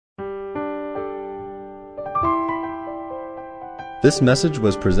This message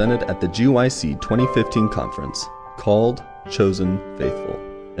was presented at the GYC 2015 conference called Chosen Faithful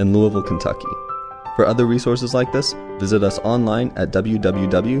in Louisville, Kentucky. For other resources like this, visit us online at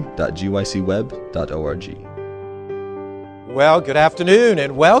www.gycweb.org. Well, good afternoon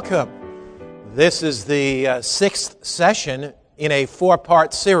and welcome. This is the sixth session in a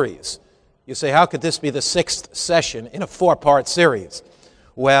four-part series. You say, how could this be the sixth session in a four-part series?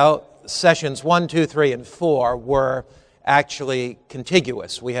 Well, sessions 1, 2, 3, and 4 were actually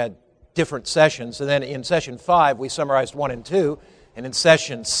contiguous. We had different sessions, and then in session 5 we summarized 1 and 2, and in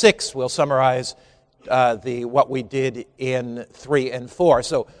session 6 we'll summarize what we did in 3 and 4.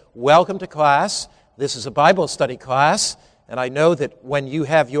 So welcome to class. This is a Bible study class, and I know that when you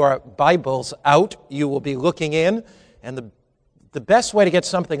have your Bibles out, you will be looking in, and the best way to get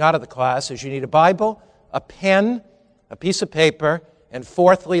something out of the class is you need a Bible, a pen, a piece of paper, and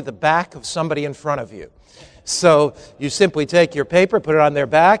fourthly, the back of somebody in front of you. So you simply take your paper, put it on their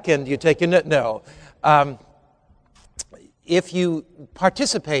back, and you take your... No. If you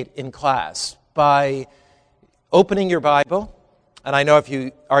participate in class by opening your Bible, and I know if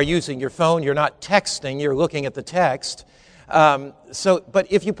you are using your phone, you're not texting, you're looking at the text. But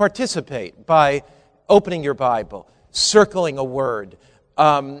if you participate by opening your Bible, circling a word,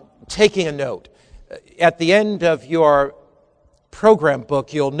 taking a note, at the end of your program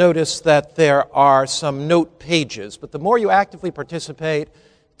book, you'll notice that there are some note pages. But the more you actively participate,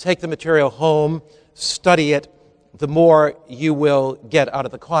 take the material home, study it, the more you will get out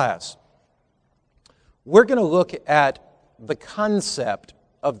of the class. We're going to look at the concept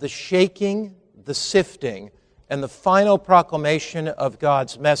of the shaking, the sifting, and the final proclamation of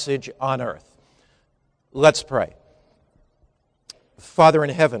God's message on earth. Let's pray. Father in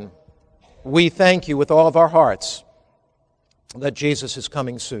heaven, we thank you with all of our hearts that Jesus is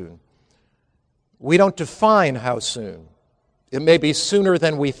coming soon. We don't define how soon. It may be sooner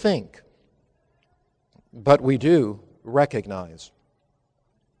than we think, but we do recognize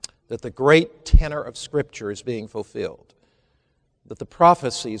that the great tenor of Scripture is being fulfilled, that the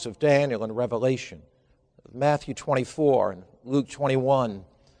prophecies of Daniel and Revelation, Matthew 24 and Luke 21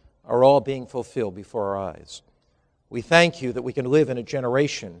 are all being fulfilled before our eyes. We thank you that we can live in a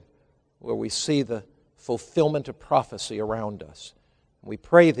generation where we see the fulfillment of prophecy around us. We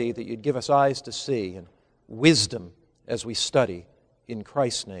pray thee that you'd give us eyes to see and wisdom as we study. In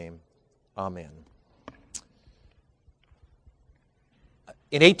Christ's name, amen.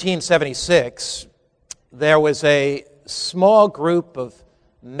 In 1876, there was a small group of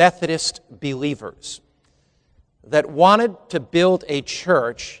Methodist believers that wanted to build a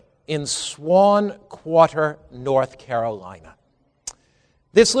church in Swan Quarter, North Carolina.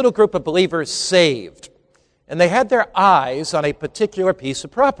 This little group of believers saved, and they had their eyes on a particular piece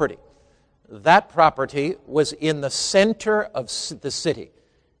of property. That property was in the center of the city.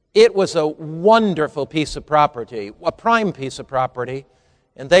 It was a wonderful piece of property, a prime piece of property,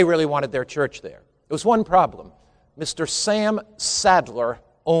 and they really wanted their church there. There was one problem. Mr. Sam Sadler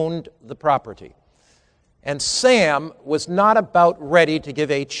owned the property. And Sam was not about ready to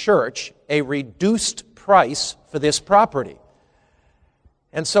give a church a reduced price for this property.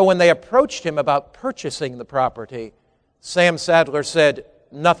 And so when they approached him about purchasing the property, Sam Sadler said,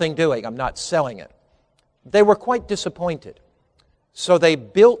 "Nothing doing, I'm not selling it." They were quite disappointed. So they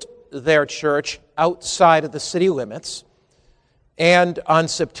built their church outside of the city limits, and on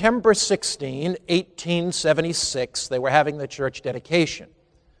September 16, 1876, they were having the church dedication.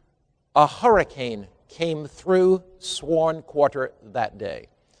 A hurricane came through Swan Quarter that day.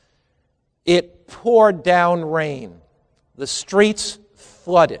 It poured down rain. The streets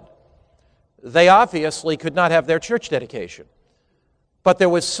flooded. They obviously could not have their church dedication. But there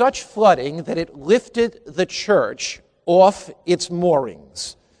was such flooding that it lifted the church off its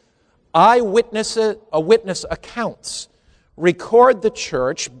moorings. Witness accounts record the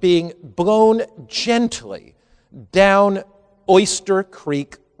church being blown gently down Oyster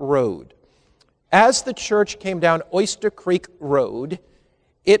Creek Road. As the church came down Oyster Creek Road,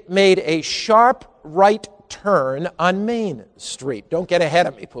 it made a sharp right turn on Main Street. Don't get ahead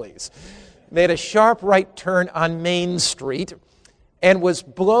of me, please. Made a sharp right turn on Main Street and was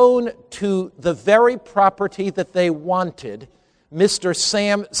blown to the very property that they wanted, Mr.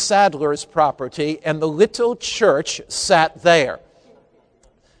 Sam Sadler's property, and the little church sat there.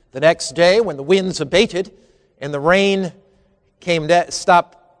 The next day, when the winds abated and the rain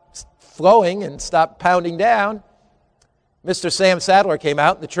stopped flowing and stopped pounding down, Mr. Sam Sadler came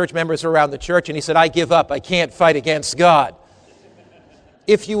out, and the church members were around the church, and he said, "I give up. I can't fight against God."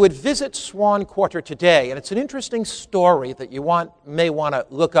 If you would visit Swan Quarter today, and it's an interesting story that you may want to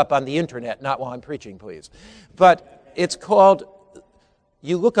look up on the internet, not while I'm preaching, please, but it's called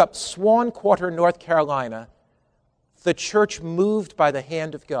you look up Swan Quarter, North Carolina, the church moved by the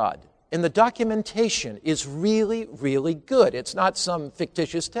hand of God. And the documentation is really, really good. It's not some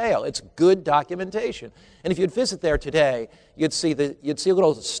fictitious tale. It's good documentation. And if you'd visit there today, you'd see a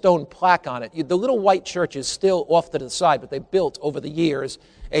little stone plaque on it. The little white church is still off to the side, but they built over the years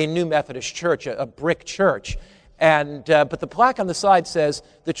a new Methodist church, a brick church. But the plaque on the side says,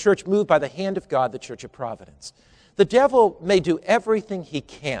 "The church moved by the hand of God, the Church of Providence." The devil may do everything he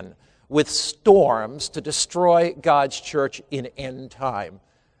can with storms to destroy God's church in end time.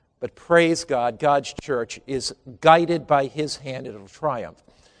 But praise God, God's church is guided by his hand, and it'll triumph.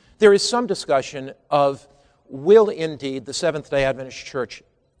 There is some discussion of, will indeed the Seventh-day Adventist Church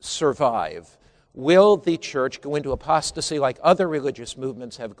survive? Will the church go into apostasy like other religious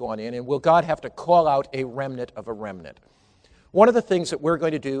movements have gone in? And will God have to call out a remnant of a remnant? One of the things that we're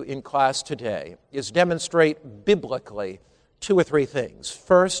going to do in class today is demonstrate biblically two or three things.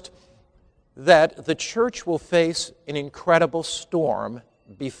 First, that the church will face an incredible storm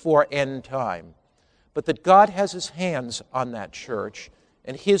before end time, but that God has his hands on that church,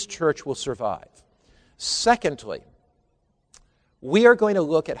 and his church will survive. Secondly, we are going to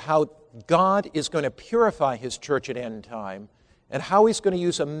look at how God is going to purify his church at end time, and how he's going to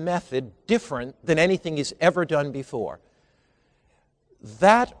use a method different than anything he's ever done before.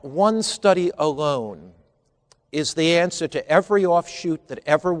 That one study alone is the answer to every offshoot that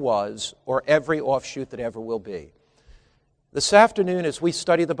ever was, or every offshoot that ever will be. This afternoon, as we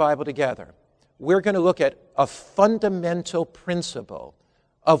study the Bible together, we're going to look at a fundamental principle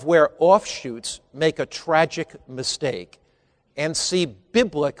of where offshoots make a tragic mistake and see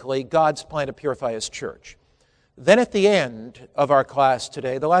biblically God's plan to purify his church. Then at the end of our class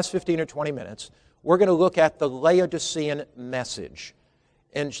today, the last 15 or 20 minutes, we're going to look at the Laodicean message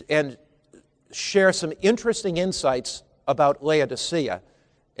and share some interesting insights about Laodicea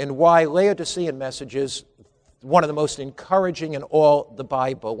and why Laodicean messages one of the most encouraging in all the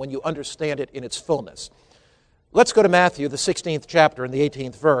Bible when you understand it in its fullness. Let's go to Matthew, the 16th chapter and the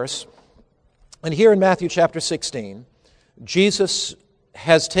 18th verse. And here in Matthew chapter 16, Jesus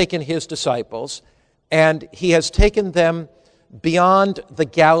has taken his disciples and he has taken them beyond the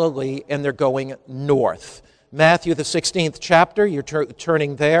Galilee and they're going north. Matthew, the 16th chapter, you're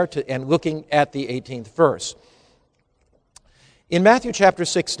turning there and looking at the 18th verse. In Matthew chapter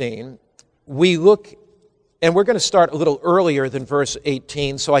 16, we look. And we're going to start a little earlier than verse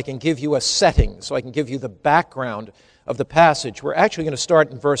 18 so I can give you a setting, so I can give you the background of the passage. We're actually going to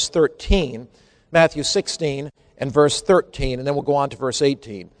start in verse 13, Matthew 16 and verse 13, and then we'll go on to verse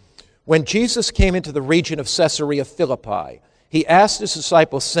 18. When Jesus came into the region of Caesarea Philippi, he asked his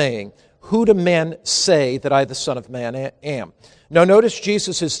disciples, saying, "Who do men say that I, the Son of Man, am?" Now notice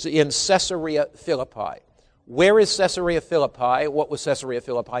Jesus is in Caesarea Philippi. Where is Caesarea Philippi? What was Caesarea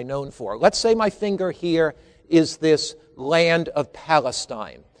Philippi known for? Let's say my finger here is this land of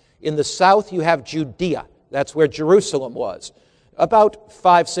Palestine. In the south, you have Judea. That's where Jerusalem was. About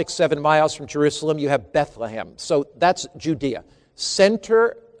 5, 6, 7 miles from Jerusalem, you have Bethlehem. So that's Judea.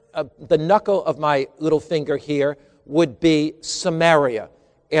 Center, the knuckle of my little finger here would be Samaria,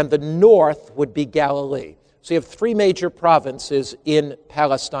 and the north would be Galilee. So you have three major provinces in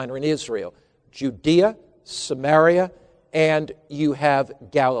Palestine or in Israel: Judea, Samaria, and you have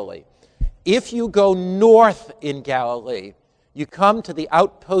Galilee. If you go north in Galilee, you come to the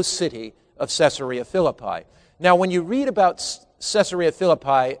outpost city of Caesarea Philippi. Now, when you read about Caesarea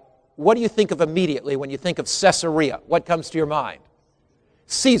Philippi, what do you think of immediately when you think of Caesarea? What comes to your mind?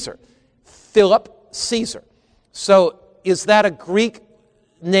 Caesar. Philip, Caesar. So is that a Greek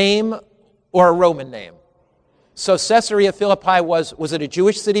name or a Roman name? So Caesarea Philippi was it a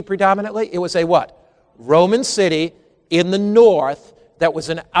Jewish city predominantly? It was a what? Roman city in the north that was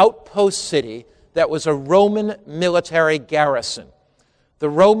an outpost city that was a Roman military garrison. The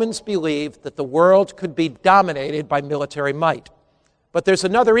Romans believed that the world could be dominated by military might. But there's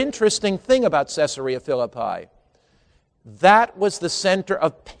another interesting thing about Caesarea Philippi. That was the center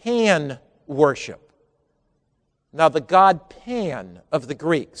of Pan worship. Now, the god Pan of the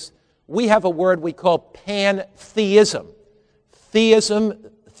Greeks, we have a word we call pantheism.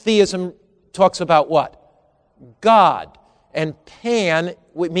 Theism talks about what? God. And pan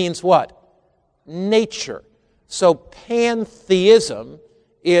means what? Nature. So pantheism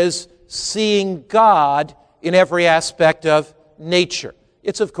is seeing God in every aspect of nature.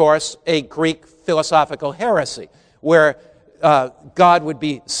 It's, of course, a Greek philosophical heresy where God would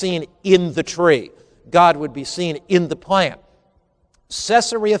be seen in the tree. God would be seen in the plant.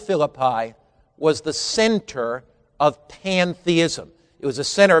 Caesarea Philippi was the center of pantheism. It was a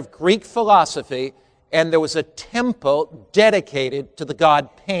center of Greek philosophy and there was a temple dedicated to the god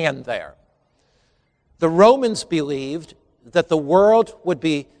Pan there. The Romans believed that the world would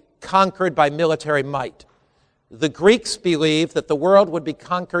be conquered by military might. The Greeks believed that the world would be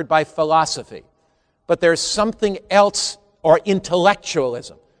conquered by philosophy. But there's something else, or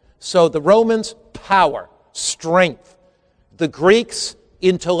intellectualism. So the Romans, power, strength. The Greeks,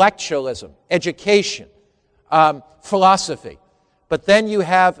 intellectualism, education, philosophy. But then you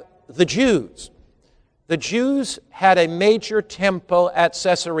have the Jews. The Jews had a major temple at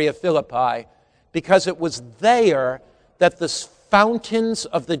Caesarea Philippi because it was there that the fountains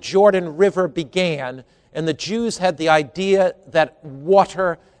of the Jordan River began, and the Jews had the idea that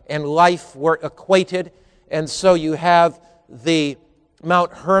water and life were equated, and so you have the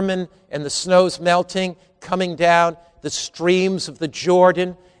Mount Hermon and the snows melting, coming down the streams of the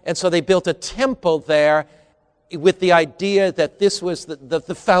Jordan, and so they built a temple there with the idea that this was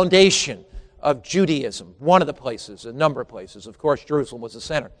the foundation of Judaism, one of the places, a number of places. Of course, Jerusalem was the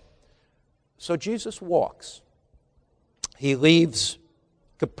center. So Jesus walks. He leaves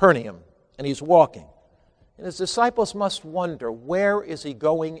Capernaum, and he's walking. And his disciples must wonder, where is he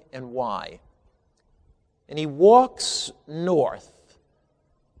going and why? And he walks north,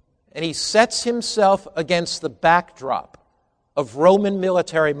 and he sets himself against the backdrop of Roman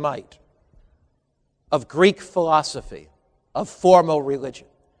military might, of Greek philosophy, of formal religion.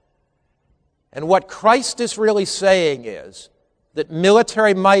 And what Christ is really saying is that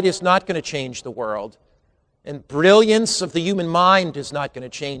military might is not going to change the world, and brilliance of the human mind is not going to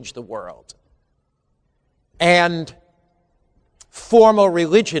change the world. And formal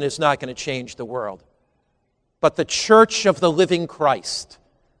religion is not going to change the world. But the church of the living Christ,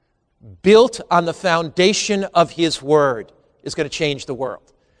 built on the foundation of his word, is going to change the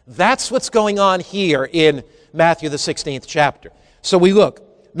world. That's what's going on here in Matthew, the 16th chapter. So we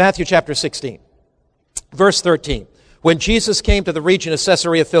look, Matthew chapter 16, verse 13. When Jesus came to the region of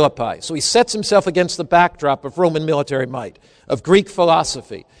Caesarea Philippi, so he sets himself against the backdrop of Roman military might, of Greek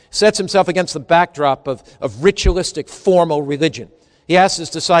philosophy, sets himself against the backdrop of ritualistic formal religion. He asks his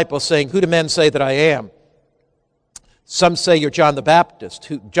disciples, saying, "Who do men say that I am?" Some say you're John the Baptist,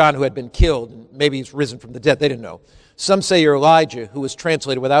 John who had been killed, and maybe he's risen from the dead. They didn't know. Some say you're Elijah, who was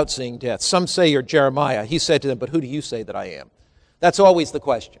translated without seeing death. Some say you're Jeremiah. He said to them, "But who do you say that I am?" That's always the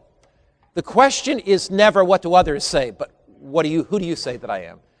question. The question is never what do others say, but who do you say that I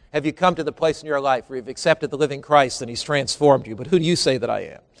am? Have you come to the place in your life where you've accepted the living Christ and he's transformed you? But who do you say that I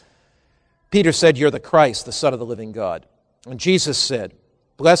am? Peter said, "You're the Christ, the Son of the living God." And Jesus said,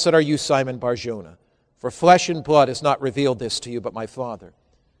 "Blessed are you, Simon Bar-Jonah, for flesh and blood has not revealed this to you, but my Father."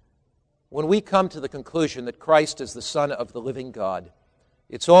 When we come to the conclusion that Christ is the Son of the living God,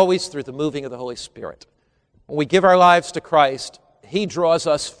 it's always through the moving of the Holy Spirit. When we give our lives to Christ, he draws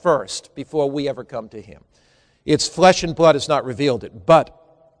us first before we ever come to him. It's flesh and blood has not revealed it, but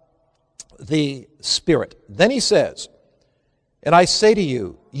the Spirit. Then he says, "And I say to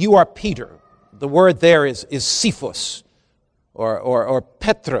you, you are Peter." The word there is Cephas, or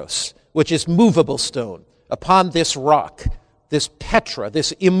Petros, which is movable stone. Upon this rock, this Petra,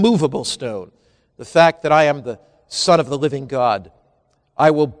 this immovable stone, the fact that I am the Son of the living God,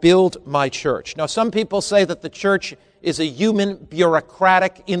 I will build my church. Now, some people say that the church is a human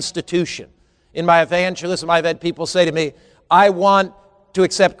bureaucratic institution. In my evangelism, I've had people say to me, "I want to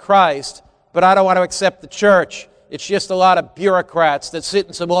accept Christ, but I don't want to accept the church. It's just a lot of bureaucrats that sit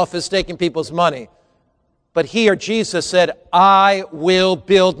in some office taking people's money." But here Jesus said, "I will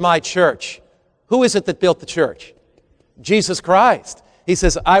build my church." Who is it that built the church? Jesus Christ. He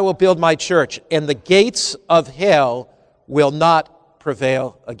says, "I will build my church, and the gates of hell will not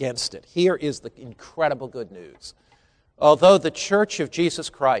prevail against it." Here is the incredible good news. Although the church of Jesus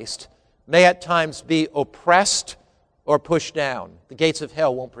Christ may at times be oppressed or pushed down, the gates of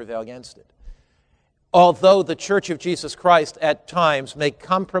hell won't prevail against it. Although the church of Jesus Christ at times may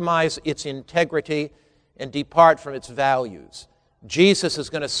compromise its integrity and depart from its values, Jesus is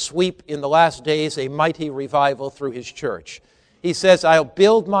going to sweep in the last days a mighty revival through his church. He says, "I'll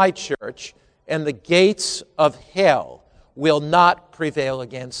build my church, and the gates of hell will not prevail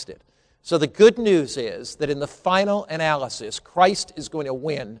against it." So the good news is that in the final analysis, Christ is going to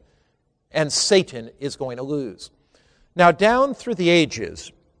win and Satan is going to lose. Now, down through the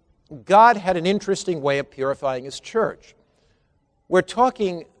ages, God had an interesting way of purifying his church. We're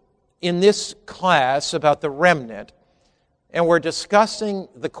talking in this class about the remnant, and we're discussing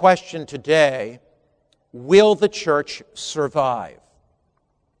the question today, will the church survive?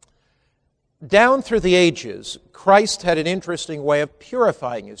 Down through the ages, Christ had an interesting way of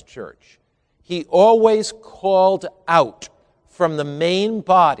purifying his church. He always called out from the main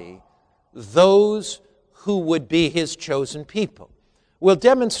body those who would be his chosen people. We'll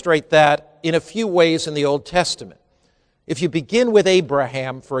demonstrate that in a few ways in the Old Testament. If you begin with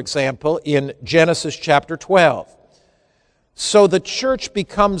Abraham, for example, in Genesis chapter 12. So the church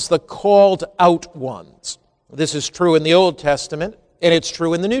becomes the called out ones. This is true in the Old Testament, and it's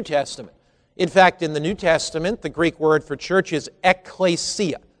true in the New Testament. In fact, in the New Testament, the Greek word for church is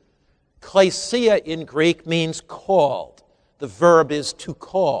ekklesia. Klesia in Greek means called. The verb is to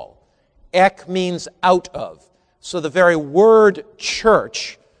call. Ek means out of. So the very word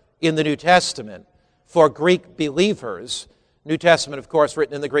church in the New Testament for Greek believers, New Testament, of course,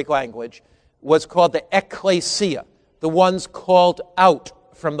 written in the Greek language, was called the ekklesia, the ones called out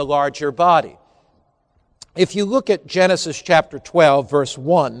from the larger body. If you look at Genesis chapter 12, verse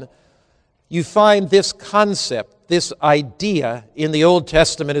 1, you find this concept, this idea in the Old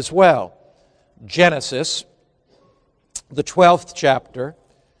Testament as well. Genesis, the 12th chapter,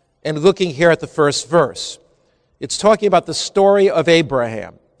 and looking here at the first verse. It's talking about the story of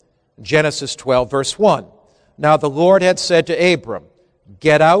Abraham. Genesis 12, verse 1. Now the Lord had said to Abram,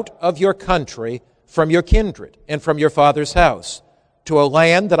 "Get out of your country, from your kindred, and from your father's house, to a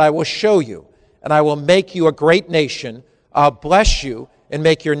land that I will show you, and I will make you a great nation. I'll bless you and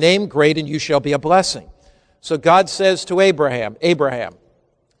make your name great, and you shall be a blessing." So God says to Abraham,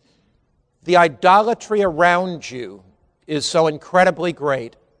 the idolatry around you is so incredibly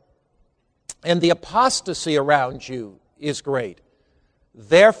great, and the apostasy around you is great.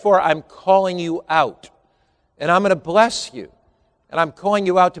 Therefore, I'm calling you out, and I'm going to bless you, and I'm calling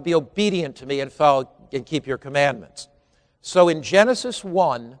you out to be obedient to me and follow and keep your commandments. So in Genesis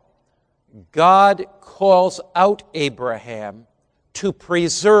 1, God calls out Abraham to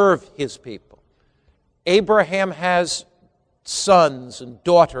preserve his people. Abraham has sons and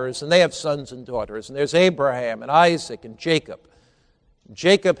daughters, and they have sons and daughters, and there's Abraham and Isaac and Jacob.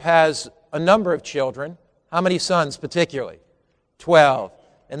 Jacob has a number of children. How many sons particularly? 12.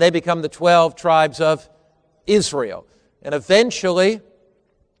 And they become the 12 tribes of Israel. And eventually,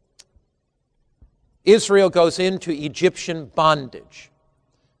 Israel goes into Egyptian bondage.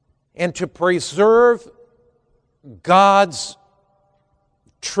 And to preserve God's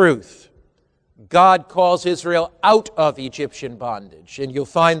truth, God calls Israel out of Egyptian bondage. And you'll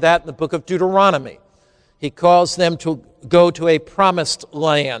find that in the book of Deuteronomy. He calls them to go to a promised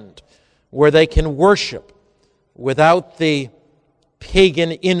land where they can worship without the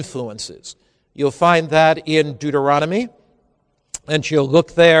pagan influences. You'll find that in Deuteronomy, and you'll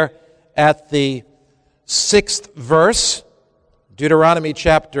look there at the 6th verse, Deuteronomy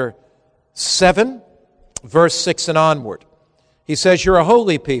chapter 7, verse 6 and onward. He says, "You're a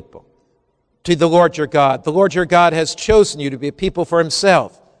holy people to the Lord your God. The Lord your God has chosen you to be a people for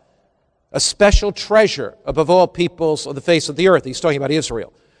himself, a special treasure above all peoples on the face of the earth." He's talking about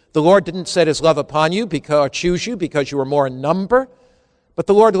Israel. "The Lord didn't set his love upon you or choose you because you were more in number, but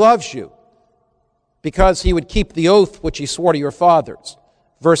the Lord loves you because he would keep the oath which he swore to your fathers."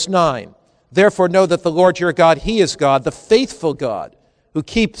 Verse 9, "Therefore know that the Lord your God, he is God, the faithful God, who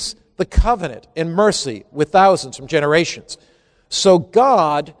keeps the covenant and mercy with thousands from generations." So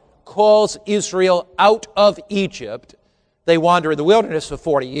God calls Israel out of Egypt. They wander in the wilderness for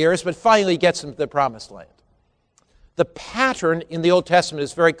 40 years, but finally gets them to the promised land. The pattern in the Old Testament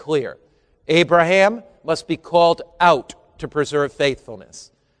is very clear. Abraham must be called out to preserve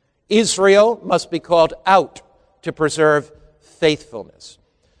faithfulness. Israel must be called out to preserve faithfulness.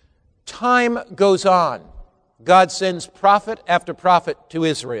 Time goes on. God sends prophet after prophet to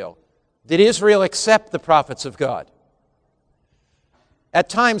Israel. Did Israel accept the prophets of God? At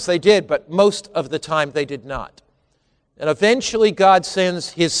times they did, but most of the time they did not. And eventually God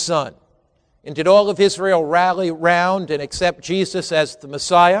sends his son. And did all of Israel rally round and accept Jesus as the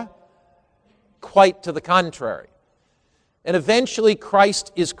Messiah? Quite to the contrary. And eventually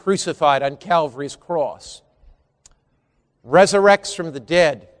Christ is crucified on Calvary's cross, resurrects from the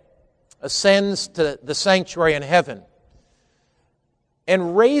dead, ascends to the sanctuary in heaven,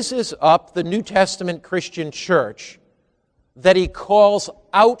 and raises up the New Testament Christian church that he calls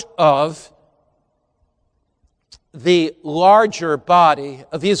out of the larger body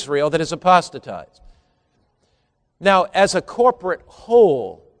of Israel that is apostatized. Now, as a corporate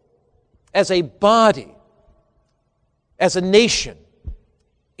whole, as a body, as a nation,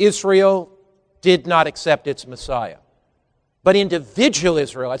 Israel did not accept its Messiah. But individual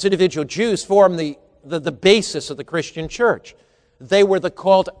Israelites, individual Jews, form the basis of the Christian church. They were the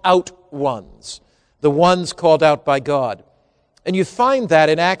called out ones, the ones called out by God. And you find that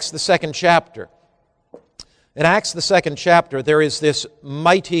in Acts, the 2nd chapter. In Acts, the 2nd chapter, there is this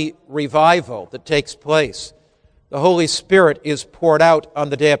mighty revival that takes place. the Holy Spirit is poured out on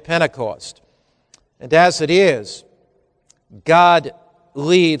the day of Pentecost. And as it is, God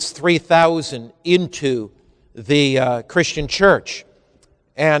leads 3,000 into the Christian church.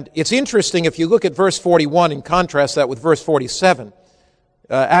 And it's interesting if you look at verse 41 and contrast that with verse 47,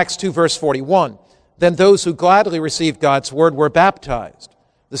 Acts 2, verse 41, then those who gladly received God's word were baptized.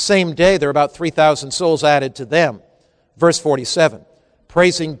 The same day, there were about 3,000 souls added to them. Verse 47,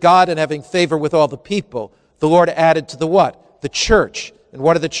 praising God and having favor with all the people, the Lord added to the what? The church. And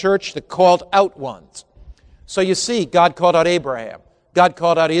what are the church? The called out ones. So you see, God called out Abraham. God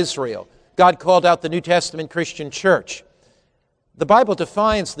called out Israel. God called out the New Testament Christian church. The Bible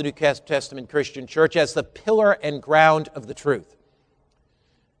defines the New Testament Christian church as the pillar and ground of the truth.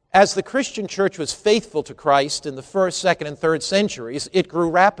 As the Christian church was faithful to Christ in the first, second, and third centuries, it grew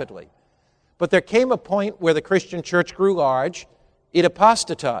rapidly. But there came a point where the Christian church grew large, it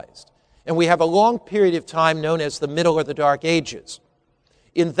apostatized. And we have a long period of time known as the Middle or the Dark Ages.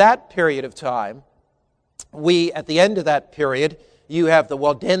 In that period of time, at the end of that period, you have the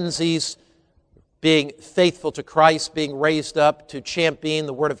Waldenses being faithful to Christ, being raised up to champion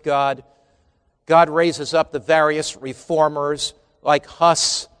the Word of God. God raises up the various reformers like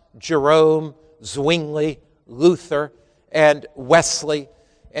Huss, Jerome, Zwingli, Luther, and Wesley.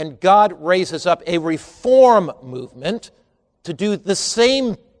 And God raises up a reform movement to do the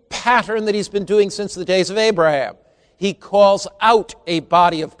same pattern that he's been doing since the days of Abraham. He calls out a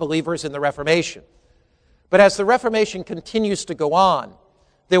body of believers in the Reformation. But as the Reformation continues to go on,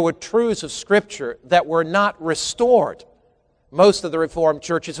 there were truths of Scripture that were not restored. Most of the Reformed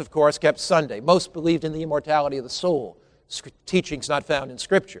churches, of course, kept Sunday. Most believed in the immortality of the soul, teachings not found in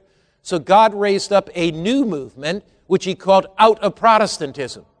Scripture. So God raised up a new movement, which he called out of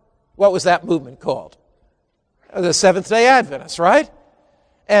Protestantism. What was that movement called? The Seventh-day Adventists, right?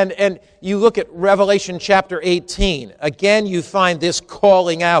 And you look at Revelation chapter 18. Again, you find this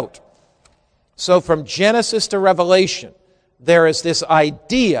calling out. So from Genesis to Revelation, there is this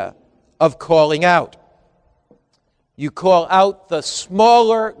idea of calling out. You call out the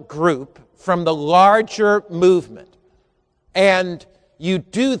smaller group from the larger movement. And you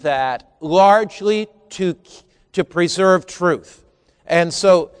do that largely to preserve truth. And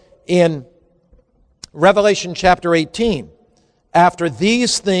so in Revelation chapter 18, after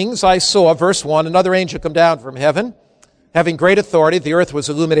these things I saw, verse 1, another angel come down from heaven, having great authority. The earth was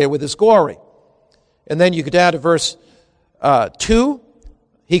illuminated with his glory. And then you go down to verse 2.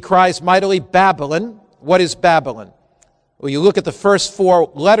 He cries mightily, Babylon. What is Babylon? Well, you look at the first four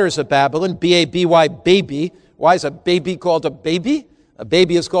letters of Babylon, B-A-B-Y, baby. Why is a baby called a baby? A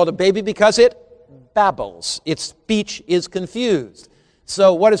baby is called a baby because it babbles. Its speech is confused.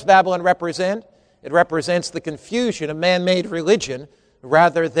 So what does Babylon represent? It represents the confusion of man-made religion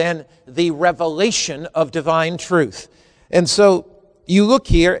rather than the revelation of divine truth. And so you look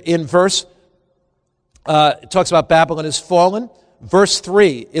here in verse, it talks about Babylon is fallen. Verse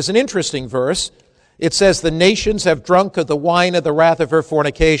 3 is an interesting verse. It says, the nations have drunk of the wine of the wrath of her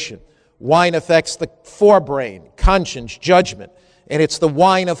fornication. Wine affects the forebrain, conscience, judgment. And it's the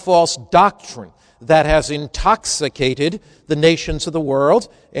wine of false doctrine that has intoxicated the nations of the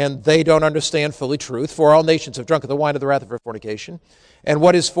world, and they don't understand fully truth. For all nations have drunk of the wine of the wrath of her fornication. And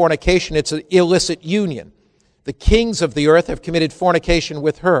what is fornication? It's an illicit union. The kings of the earth have committed fornication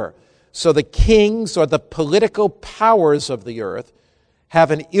with her. So the kings or the political powers of the earth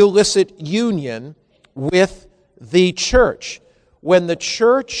have an illicit union with the church. When the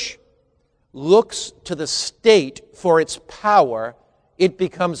church looks to the state for its power, it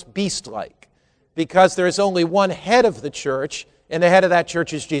becomes beast-like, because there is only one head of the church, and the head of that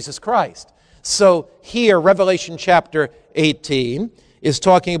church is Jesus Christ. So here, Revelation chapter 18 is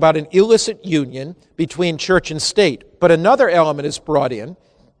talking about an illicit union between church and state. But another element is brought in,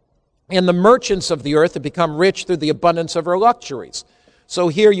 and the merchants of the earth have become rich through the abundance of her luxuries. So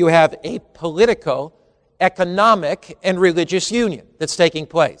here you have a political, economic, and religious union that's taking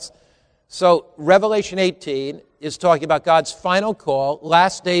place. So Revelation 18 is talking about God's final call,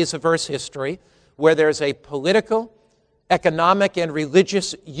 last days of Earth's history, where there's a political, economic, and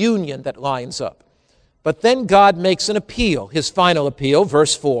religious union that lines up. But then God makes an appeal, his final appeal,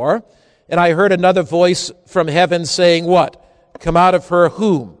 verse 4, and I heard another voice from heaven saying, what? Come out of her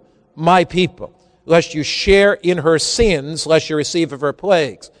whom? My people, lest you share in her sins, lest you receive of her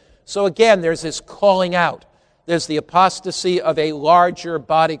plagues. So again, there's this calling out. There's the apostasy of a larger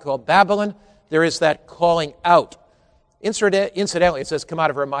body called Babylon. There is that calling out. Incidentally, it says, come out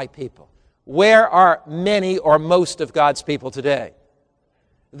of her, my people. Where are many or most of God's people today?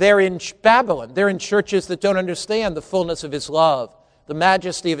 They're in Babylon. They're in churches that don't understand the fullness of his love, the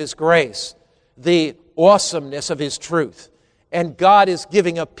majesty of his grace, the awesomeness of His truth. And God is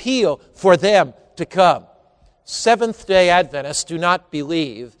giving appeal for them to come. Seventh-day Adventists do not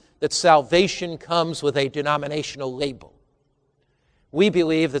believe that salvation comes with a denominational label. We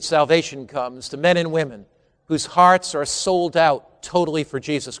believe that salvation comes to men and women whose hearts are sold out totally for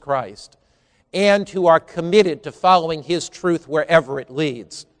Jesus Christ and who are committed to following His truth wherever it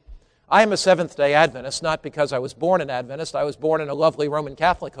leads. I am a Seventh-day Adventist, not because I was born an Adventist. I was born in a lovely Roman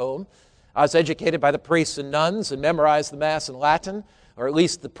Catholic home. I was educated by the priests and nuns and memorized the Mass in Latin, or at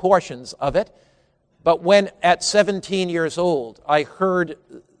least the portions of it. But when at 17 years old, I heard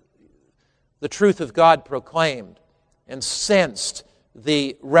the truth of God proclaimed and sensed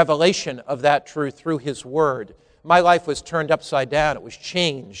the revelation of that truth through His Word, my life was turned upside down. It was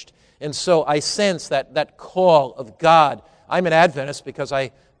changed. And so I sense that call of God. I'm an Adventist because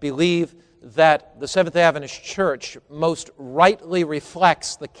I believe that the Seventh-day Adventist Church most rightly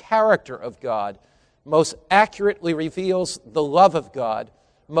reflects the character of God, most accurately reveals the love of God,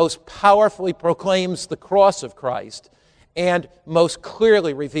 most powerfully proclaims the cross of Christ, and most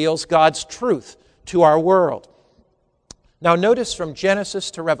clearly reveals God's truth to our world. Now notice from Genesis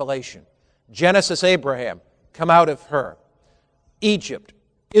to Revelation. Genesis, Abraham, come out of Her. Egypt,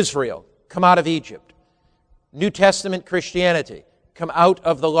 Israel, come out of Egypt. New Testament Christianity, come out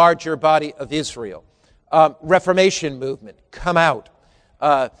of the larger body of Israel. Reformation movement, come out.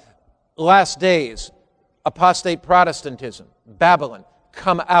 Last days, apostate Protestantism, Babylon,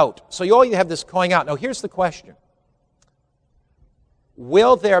 come out. So you have this calling out. Now here's the question.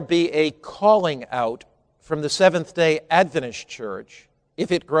 Will there be a calling out from the Seventh-day Adventist Church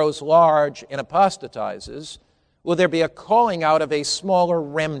if it grows large and apostatizes? Will there be a calling out of a smaller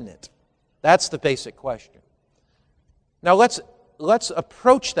remnant? That's the basic question. Now let's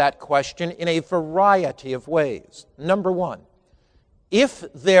approach that question in a variety of ways. Number one, if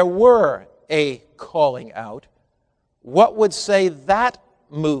there were a calling out, what would say that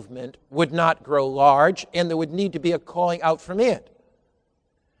movement would not grow large and there would need to be a calling out from it?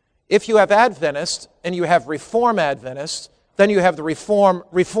 If you have Adventists and you have Reform Adventists, then you have the Reform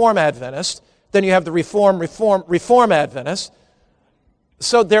Adventists, then you have the Reform Adventists.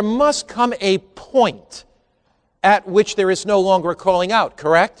 So there must come a point at which there is no longer a calling out,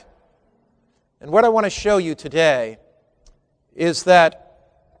 correct? And what I want to show you today is that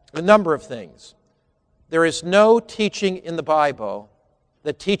a number of things. There is no teaching in the Bible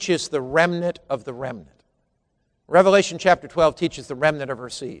that teaches the remnant of the remnant. Revelation chapter 12 teaches the remnant of her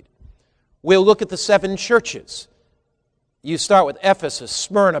seed. We'll look at the seven churches. You start with Ephesus,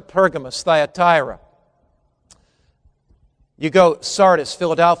 Smyrna, Pergamos, Thyatira. You go Sardis,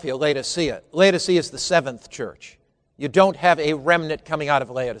 Philadelphia, Laodicea. Laodicea is the seventh church. You don't have a remnant coming out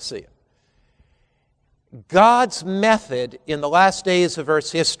of Laodicea. God's method in the last days of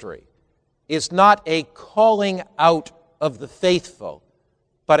Earth's history is not a calling out of the faithful,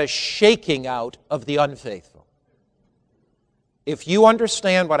 but a shaking out of the unfaithful. If you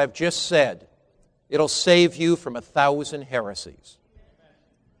understand what I've just said, it'll save you from 1,000 heresies.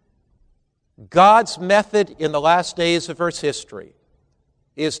 God's method in the last days of Earth's history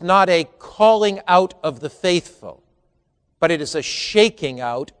is not a calling out of the faithful, but it is a shaking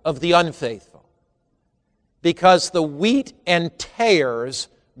out of the unfaithful. Because the wheat and tares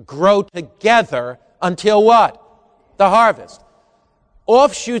grow together until what? The harvest.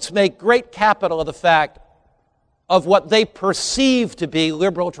 Offshoots make great capital of the fact of what they perceive to be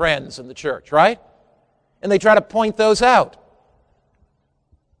liberal trends in the church, right? And they try to point those out.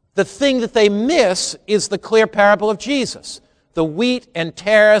 The thing that they miss is the clear parable of Jesus. The wheat and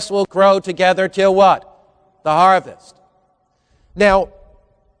tares will grow together till what? The harvest. Now,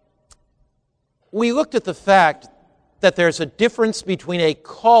 we looked at the fact that there's a difference between a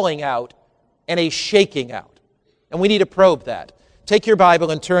calling out and a shaking out. And we need to probe that. Take your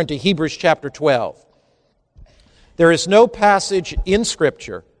Bible and turn to Hebrews chapter 12. There is no passage in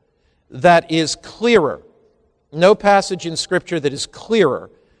Scripture that is clearer. No passage in Scripture that is clearer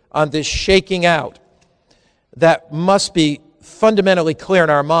on this shaking out. That must be fundamentally clear in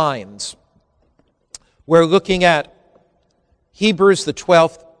our minds. We're looking at Hebrews, the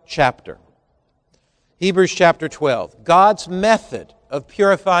 12th chapter. Hebrews chapter 12. God's method of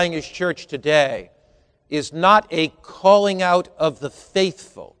purifying His church today is not a calling out of the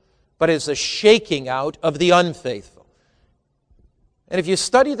faithful, but is a shaking out of the unfaithful. And if you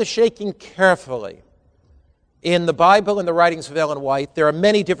study the shaking carefully, in the Bible and the writings of Ellen White, there are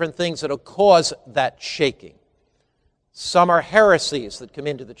many different things that will cause that shaking. Some are heresies that come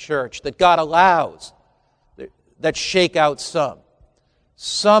into the church that God allows, that shake out some.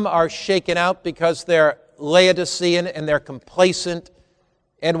 Some are shaken out because they're Laodicean and they're complacent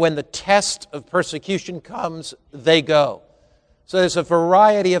And when the test of persecution comes, they go. So there's a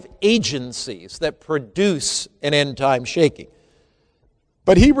variety of agencies that produce an end-time shaking.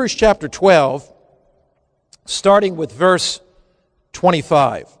 But Hebrews chapter 12, starting with verse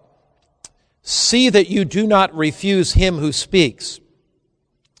 25, see that you do not refuse him who speaks.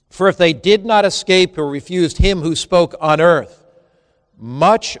 For if they did not escape or refused him who spoke on earth,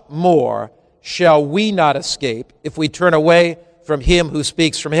 much more shall we not escape if we turn away from him who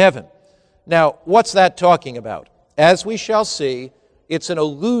speaks from heaven. Now, what's that talking about? As we shall see, it's an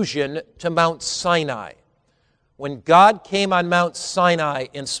allusion to Mount Sinai. When God came on Mount Sinai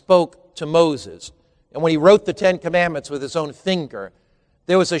and spoke to Moses, and when he wrote the Ten Commandments with his own finger,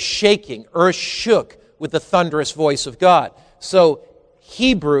 there was a shaking. Earth shook with the thunderous voice of God. So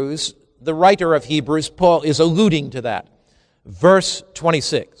Hebrews, the writer of Hebrews, Paul, is alluding to that. Verse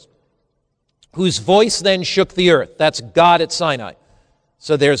 26. Whose voice then shook the earth. That's God at Sinai.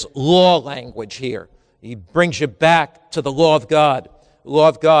 So there's law language here. He brings you back to the law of God. Law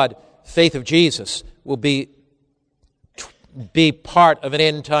of God, faith of Jesus, will be part of an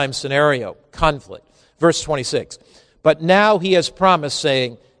end-time scenario, conflict. Verse 26. But now he has promised,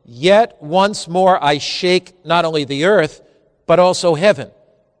 saying, yet once more I shake not only the earth, but also heaven.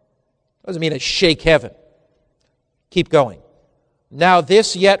 What does it mean to shake heaven? Keep going. Now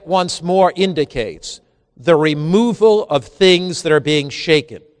this yet once more indicates the removal of things that are being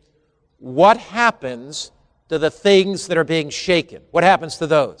shaken. What happens to the things that are being shaken? What happens to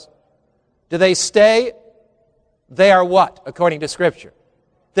those? Do they stay? They are what, according to Scripture?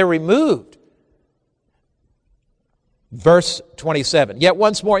 They're removed. Verse 27. Yet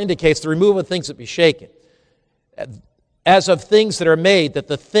once more indicates the removal of things that be shaken. As of things that are made, that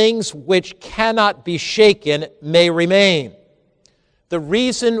the things which cannot be shaken may remain. The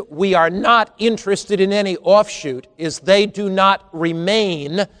reason we are not interested in any offshoot is they do not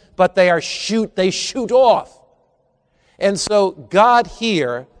remain, but they shoot off. And so God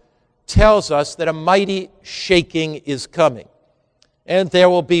here tells us that a mighty shaking is coming. And there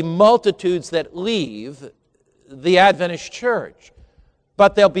will be multitudes that leave the Adventist church.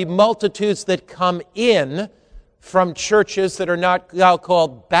 But there'll be multitudes that come in from churches that are not now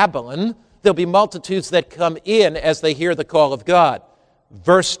called Babylon. There'll be multitudes that come in as they hear the call of God.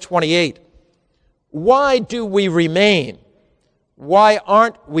 Verse 28, why do we remain? Why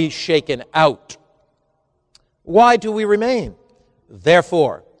aren't we shaken out? Why do we remain?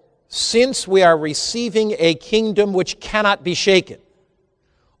 Therefore, since we are receiving a kingdom which cannot be shaken,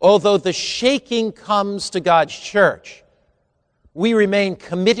 although the shaking comes to God's church, we remain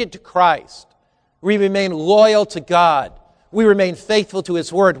committed to Christ. We remain loyal to God. We remain faithful to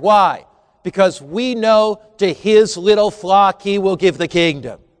His Word. Why? Because we know to His little flock He will give the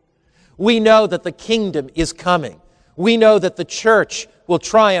kingdom. We know that the kingdom is coming. We know that the church will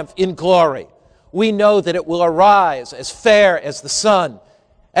triumph in glory. We know that it will arise as fair as the sun,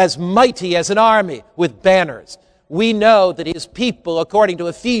 as mighty as an army with banners. We know that His people, according to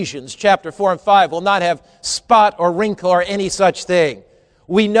Ephesians chapter 4 and 5, will not have spot or wrinkle or any such thing.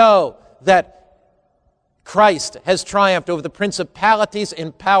 We know that Christ has triumphed over the principalities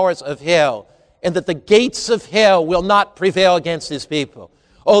and powers of hell, and that the gates of hell will not prevail against His people.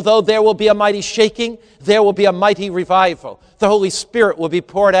 Although there will be a mighty shaking, there will be a mighty revival. The Holy Spirit will be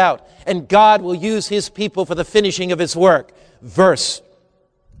poured out, and God will use His people for the finishing of His work. Verse,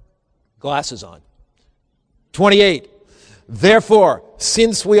 glasses on, 28. Therefore,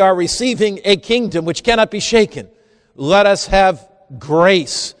 since we are receiving a kingdom which cannot be shaken, let us have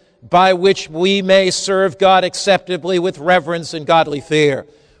grace by which we may serve God acceptably with reverence and godly fear.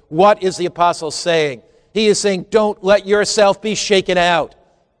 What is the apostle saying? He is saying, don't let yourself be shaken out.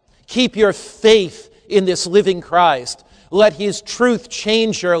 Keep your faith in this living Christ. Let His truth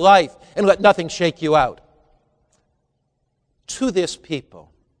change your life, and let nothing shake you out. To this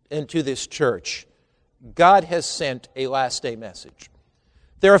people and to this church, God has sent a last day message.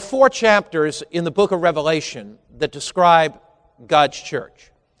 There are 4 chapters in the book of Revelation that describe God's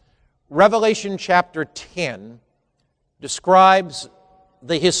church. Revelation chapter 10 describes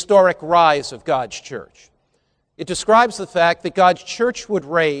the historic rise of God's church. It describes the fact that God's church would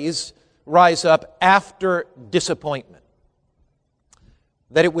rise up after disappointment.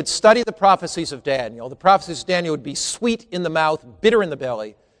 That it would study the prophecies of Daniel. The prophecies of Daniel would be sweet in the mouth, bitter in the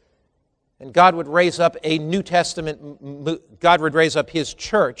belly. And God would raise up a New Testament, God would raise up His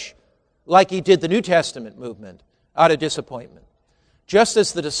church like He did the New Testament movement out of disappointment. Just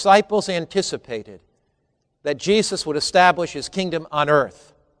as the disciples anticipated that Jesus would establish His kingdom on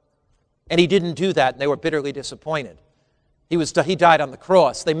earth, and He didn't do that, and they were bitterly disappointed. He died on the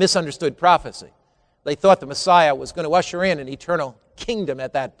cross. They misunderstood prophecy. They thought the Messiah was going to usher in an eternal kingdom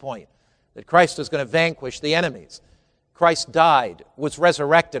at that point, that Christ was going to vanquish the enemies. Christ died, was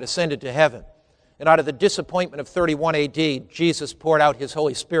resurrected, ascended to heaven. And out of the disappointment of 31 AD, Jesus poured out his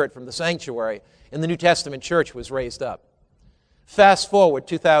Holy Spirit from the sanctuary, and the New Testament church was raised up. Fast forward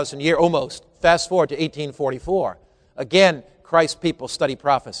 2,000 years, almost. Fast forward to 1844. Again, Christ's people study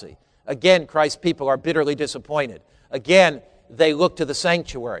prophecy. Again, Christ's people are bitterly disappointed. Again, they look to the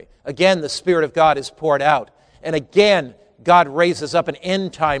sanctuary. Again, the Spirit of God is poured out. And again, God raises up an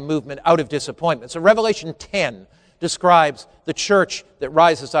end-time movement out of disappointment. So Revelation 10 describes the church that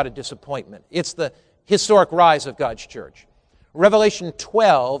rises out of disappointment. It's the historic rise of God's church. Revelation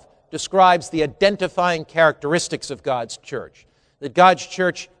 12 describes the identifying characteristics of God's church. That God's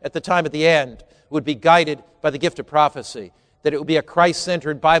church at the time of the end would be guided by the gift of prophecy. That it would be a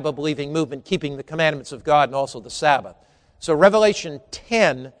Christ-centered, Bible-believing movement keeping the commandments of God and also the Sabbath. So Revelation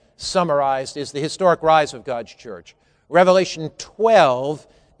 10, summarized, is the historic rise of God's church. Revelation 12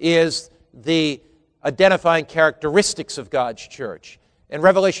 is the identifying characteristics of God's church. And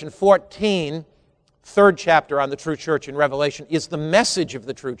Revelation 14, third chapter on the true church in Revelation, is the message of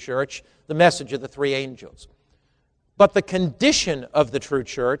the true church, the message of the three angels. But the condition of the true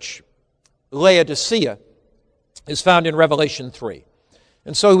church, Laodicea, is found in Revelation 3.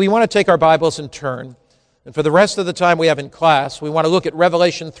 And so we want to take our Bibles and turn, and for the rest of the time we have in class, we want to look at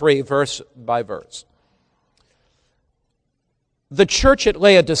Revelation 3 verse by verse. The church at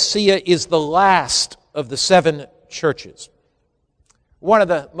Laodicea is the last of the seven churches. One of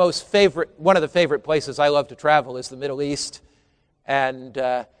the favorite places I love to travel is the Middle East, and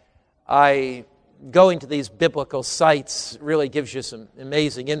going to these biblical sites really gives you some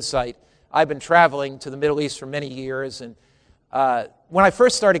amazing insight. I've been traveling to the Middle East for many years, and when I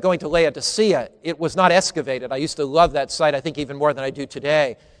first started going to Laodicea, it was not excavated. I used to love that site, I think even more than I do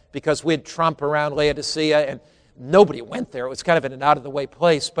today, because we'd tromp around Laodicea, and nobody went there. It was kind of in an out-of-the-way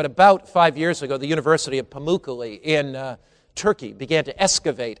place. But about 5 years ago, the University of Pamukkale in Turkey began to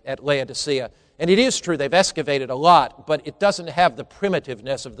excavate at Laodicea. And it is true, they've excavated a lot, but it doesn't have the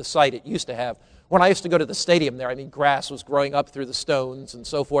primitiveness of the site it used to have. When I used to go to the stadium there, grass was growing up through the stones and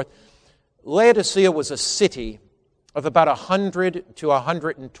so forth. Laodicea was a city of about 100 to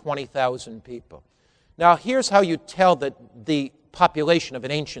 120,000 people. Now, here's how you tell the population of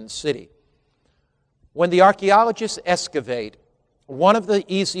an ancient city. When the archaeologists excavate, one of the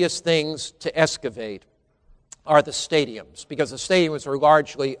easiest things to excavate are the stadiums, because the stadiums are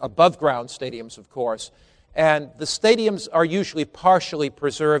largely above-ground stadiums, of course, and the stadiums are usually partially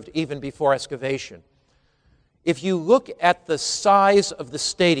preserved even before excavation. If you look at the size of the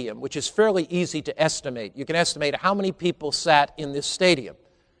stadium, which is fairly easy to estimate, you can estimate how many people sat in this stadium.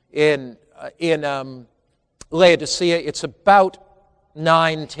 In Laodicea, it's about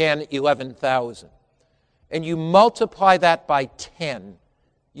 9, 10, 11,000. And you multiply that by 10,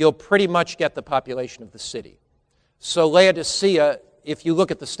 you'll pretty much get the population of the city. So Laodicea, if you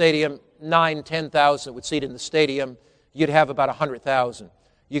look at the stadium, 9, 10,000 would seat in the stadium, you'd have about 100,000.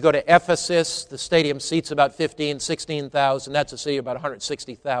 You go to Ephesus, the stadium seats about 15, 16,000. That's a city of about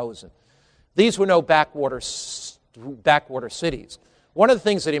 160,000. These were no backwater cities. One of the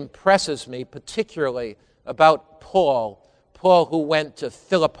things that impresses me particularly about Paul who went to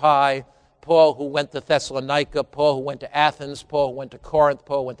Philippi, Paul who went to Thessalonica, Paul who went to Athens, Paul who went to Corinth,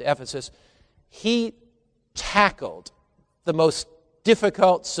 Paul who went to Ephesus, he tackled the most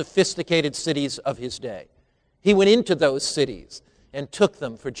difficult, sophisticated cities of his day. He went into those cities and took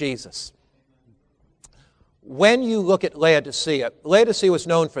them for Jesus. When you look at Laodicea, Laodicea was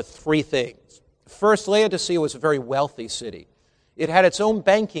known for three things. First, Laodicea was a very wealthy city. It had its own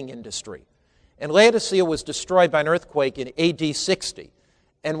banking industry. And Laodicea was destroyed by an earthquake in AD 60.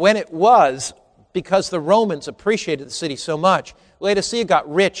 And when it was, because the Romans appreciated the city so much, Laodicea got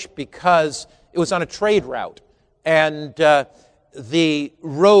rich because it was on a trade route. And the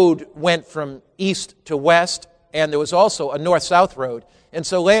road went from east to west, and there was also a north-south road. And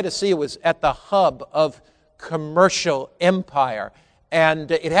so Laodicea was at the hub of commercial empire,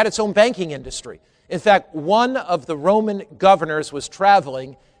 and it had its own banking industry. In fact, one of the Roman governors was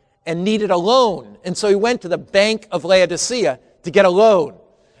traveling and needed a loan, and so he went to the Bank of Laodicea to get a loan.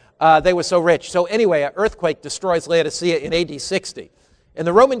 They were so rich. So anyway, an earthquake destroys Laodicea in AD 60. And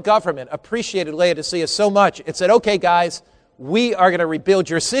the Roman government appreciated Laodicea so much, it said, okay, guys, we are going to rebuild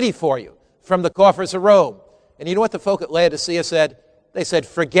your city for you from the coffers of Rome. And you know what the folk at Laodicea said? They said,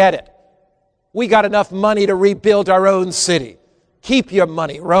 forget it. We got enough money to rebuild our own city. Keep your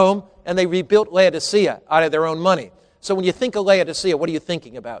money, Rome. And they rebuilt Laodicea out of their own money. So when you think of Laodicea, what are you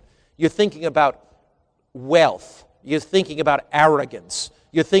thinking about? You're thinking about wealth. You're thinking about arrogance.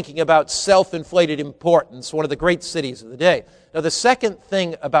 You're thinking about self-inflated importance, one of the great cities of the day. Now, the second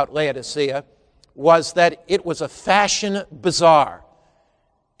thing about Laodicea was that it was a fashion bazaar.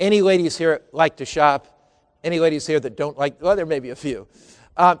 Any ladies here like to shop? Any ladies here that don't like? Well, there may be a few.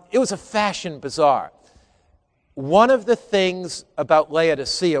 It was a fashion bazaar. One of the things about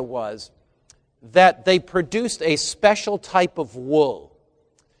Laodicea was that they produced a special type of wool,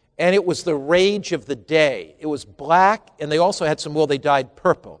 and it was the rage of the day. It was black, and they also had some wool they dyed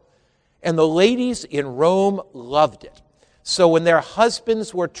purple. And the ladies in Rome loved it. So when their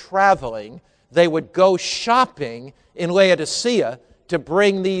husbands were traveling, they would go shopping in Laodicea to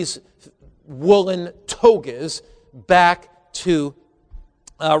bring these woolen togas back to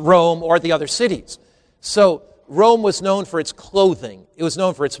Rome or the other cities. So Rome was known for its clothing. It was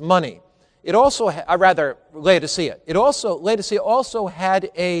known for its money. It also, Laodicea. Laodicea also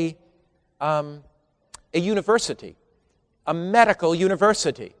had a university, a medical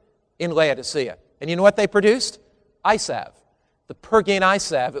university in Laodicea. And you know what they produced? Eye salve, the Pergane eye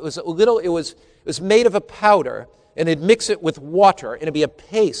salve. It was made of a powder, and it'd mix it with water, and it'd be a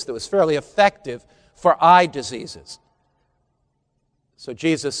paste that was fairly effective for eye diseases. So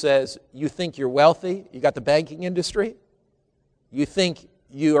Jesus says, you think you're wealthy? You got the banking industry? You think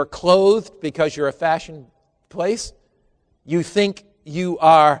you are clothed because you're a fashion place? You think you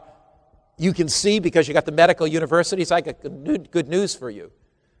can see because you got the medical universities? I got good news for you.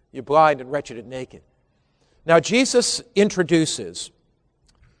 You're blind and wretched and naked. Now, Jesus introduces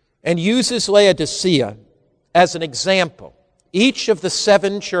and uses Laodicea as an example. Each of the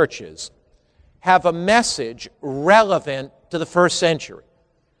 7 churches have a message relevant to the first century.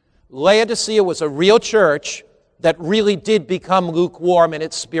 Laodicea was a real church that really did become lukewarm in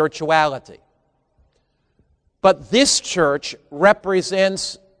its spirituality. But this church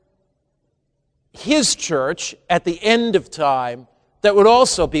represents his church at the end of time that would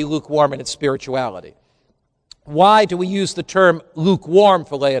also be lukewarm in its spirituality. Why do we use the term lukewarm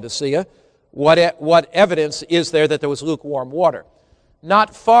for Laodicea? What evidence is there that there was lukewarm water?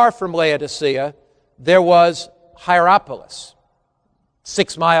 Not far from Laodicea, there was Hierapolis,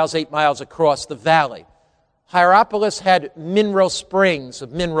 6 miles, 8 miles across the valley. Hierapolis had mineral springs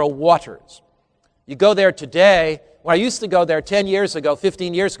of mineral waters. You go there today. When I used to go there 10 years ago,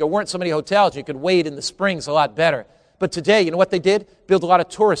 15 years ago, weren't so many hotels. You could wade in the springs a lot better. But today, you know what they did? Build a lot of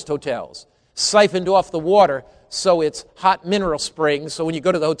tourist hotels, siphoned off the water so it's hot mineral springs. So when you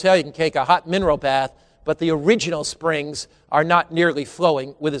go to the hotel, you can take a hot mineral bath, but the original springs are not nearly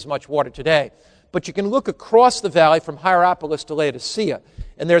flowing with as much water today. But you can look across the valley from Hierapolis to Laodicea,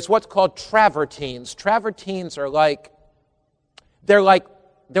 and there's what's called travertines. Travertines are like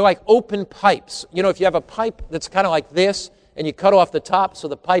open pipes. You know, if you have a pipe that's kind of like this, and you cut off the top so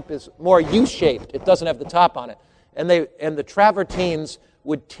the pipe is more U-shaped, it doesn't have the top on it. And the travertines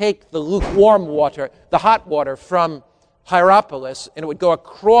would take the lukewarm water, the hot water from Hierapolis, and it would go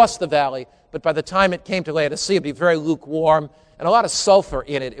across the valley, but by the time it came to Laodicea, it would be very lukewarm, and a lot of sulfur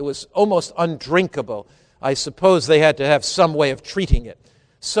in it. It was almost undrinkable. I suppose they had to have some way of treating it.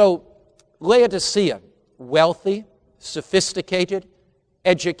 So Laodicea, wealthy, sophisticated,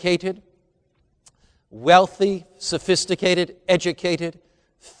 educated,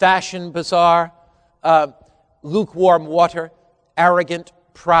 fashion bazaar, lukewarm water, arrogant,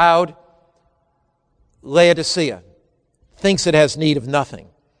 proud. Laodicea thinks it has need of nothing.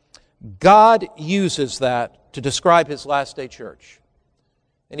 God uses that to describe his last-day church.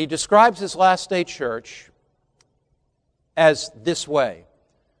 And he describes his last-day church as this way,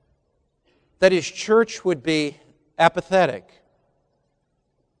 that his church would be apathetic.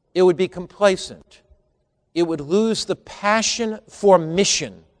 It would be complacent. It would lose the passion for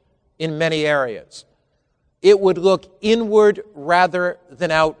mission in many areas. It would look inward rather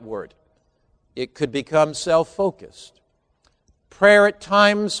than outward. It could become self-focused. Prayer at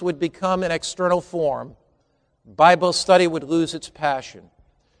times would become an external form. Bible study would lose its passion.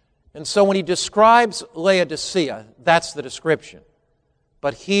 And so when he describes Laodicea, that's the description.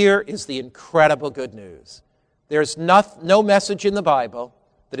 But here is the incredible good news. There's no message in the Bible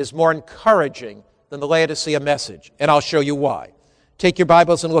that is more encouraging than the Laodicea message, and I'll show you why. Take your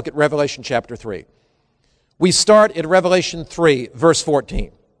Bibles and look at Revelation chapter 3. We start at Revelation 3, verse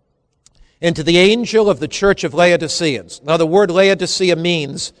 14. And to the angel of the church of Laodiceans. Now the word Laodicea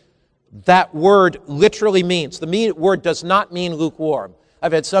means, that word literally means, the word does not mean lukewarm.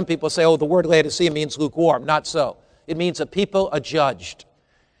 I've had some people say, the word Laodicea means lukewarm. Not so. It means a people adjudged.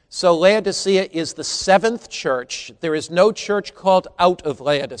 So Laodicea is the 7th church. There is no church called out of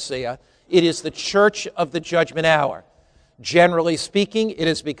Laodicea. It is the church of the judgment hour. Generally speaking, it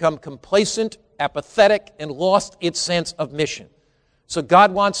has become complacent, apathetic, and lost its sense of mission. So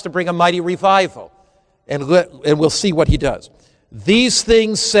God wants to bring a mighty revival, and we'll see what he does. These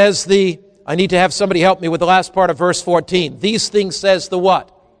things says I need to have somebody help me with the last part of verse 14. These things says the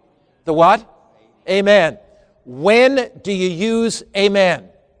what? The what? Amen. When do you use amen?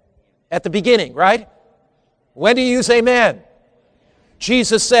 At the beginning, right? When do you use amen?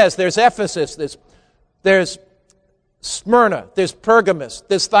 Jesus says there's Ephesus, there's Smyrna, there's Pergamos,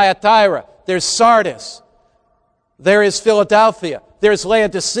 there's Thyatira, there's Sardis, there is Philadelphia, there's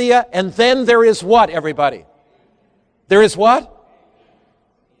Laodicea, and then there is what, everybody? There is what?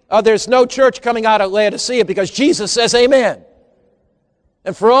 Oh, there's no church coming out of Laodicea because Jesus says amen.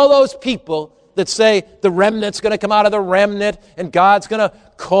 And for all those people that say the remnant's going to come out of the remnant and God's going to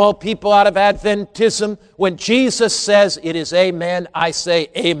call people out of Adventism, when Jesus says it is amen, I say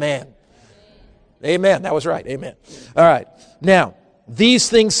amen. Amen. That was right. Amen. All right. Now, these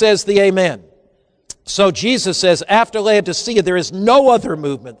things says the amen. So Jesus says after Laodicea there is no other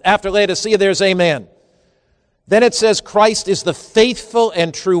movement. After Laodicea there's amen. Then it says Christ is the faithful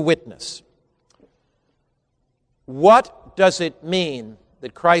and true witness. What does it mean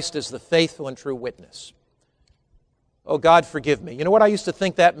that Christ is the faithful and true witness? Oh, God, forgive me. You know what I used to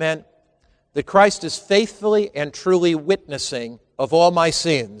think that meant? That Christ is faithfully and truly witnessing of all my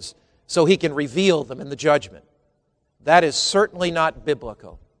sins so he can reveal them in the judgment. That is certainly not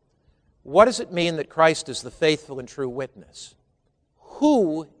biblical. What does it mean that Christ is the faithful and true witness?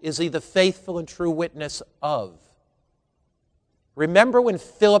 Who is he the faithful and true witness of? Remember when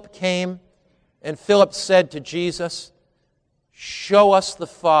Philip came and Philip said to Jesus, "Show us the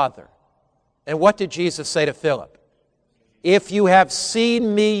Father." And what did Jesus say to Philip? "If you have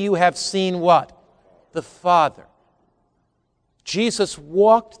seen me, you have seen what? The Father." Jesus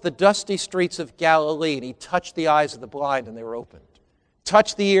walked the dusty streets of Galilee and he touched the eyes of the blind and they were opened.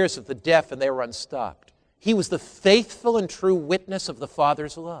 Touched the ears of the deaf and they were unstopped. He was the faithful and true witness of the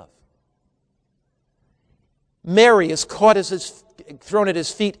Father's love. Mary is thrown at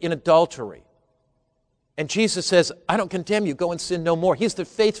his feet in adultery. And Jesus says, "I don't condemn you, go and sin no more." He's the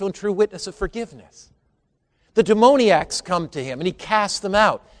faithful and true witness of forgiveness. The demoniacs come to him and he casts them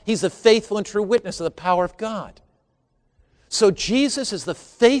out. He's the faithful and true witness of the power of God. So Jesus is the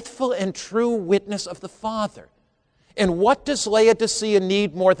faithful and true witness of the Father. And what does Laodicea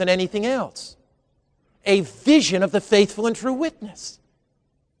need more than anything else? A vision of the faithful and true witness.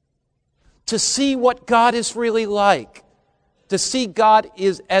 To see what God is really like. To see God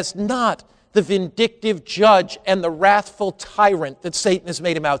is as not the vindictive judge and the wrathful tyrant that Satan has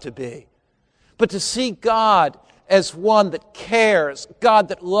made him out to be. But to see God as one that cares, God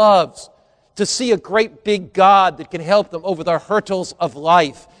that loves. To see a great big God that can help them over the hurdles of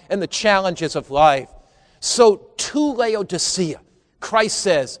life and the challenges of life. So to Laodicea, Christ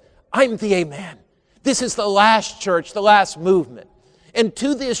says, "I'm the amen. This is the last church, the last movement. And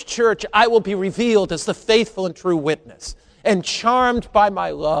to this church, I will be revealed as the faithful and true witness. And charmed by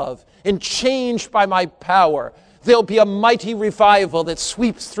my love and changed by my power, there'll be a mighty revival that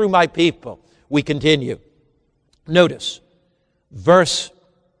sweeps through my people." We continue. Notice, verse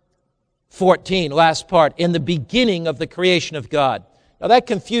 14, last part, in the beginning of the creation of God. Now that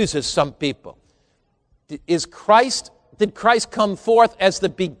confuses some people. Did Christ come forth as the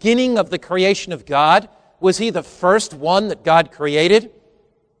beginning of the creation of God? Was he the first one that God created?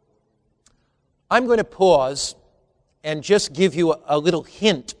 I'm going to pause and just give you a little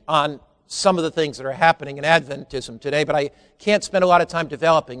hint on some of the things that are happening in Adventism today, but I can't spend a lot of time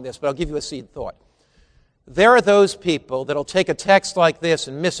developing this, but I'll give you a seed thought. There are those people that will take a text like this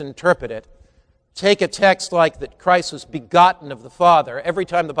and misinterpret it. Take a text like that Christ was begotten of the Father. Every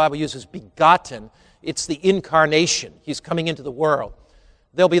time the Bible uses begotten, it's the incarnation. He's coming into the world.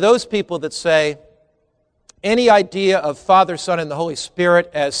 There'll be those people that say any idea of Father, Son, and the Holy Spirit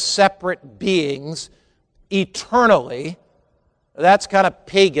as separate beings eternally, that's kind of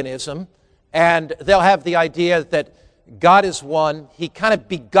paganism. And they'll have the idea that God is one. He kind of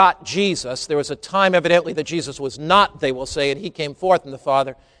begot Jesus. There was a time, evidently, that Jesus was not, they will say, and he came forth in the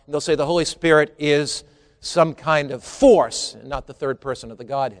Father. And they'll say the Holy Spirit is some kind of force and not the third person of the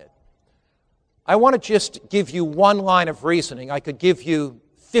Godhead. I want to just give you one line of reasoning. I could give you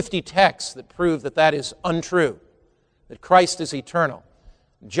 50 texts that prove that that is untrue, that Christ is eternal.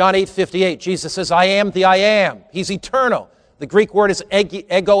 John 8:58, Jesus says, "I am the I am." He's eternal. The Greek word is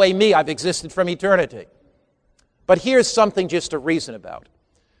ego eimi. I've existed from eternity. But here's something just to reason about.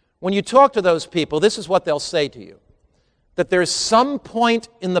 When you talk to those people, this is what they'll say to you. That there's some point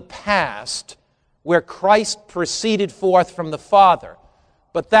in the past where Christ proceeded forth from the Father.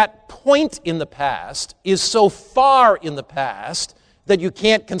 But that point in the past is so far in the past that you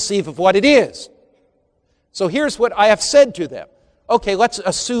can't conceive of what it is. So here's what I have said to them. Okay, let's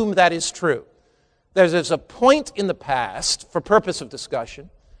assume that is true. There's a point in the past, for purpose of discussion,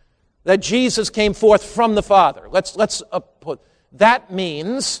 that Jesus came forth from the Father. That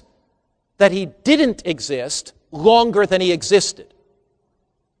means that he didn't exist longer than he existed.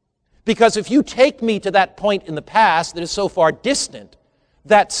 Because if you take me to that point in the past that is so far distant,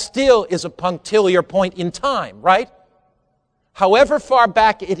 that still is a punctiliar point in time, right? However far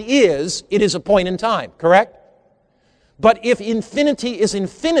back it is a point in time, correct? But if infinity is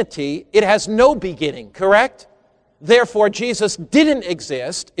infinity, it has no beginning, correct? Therefore, Jesus didn't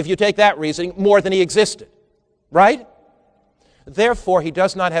exist, if you take that reasoning, more than he existed, right? Therefore, he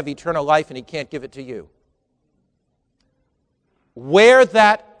does not have eternal life and he can't give it to you. Where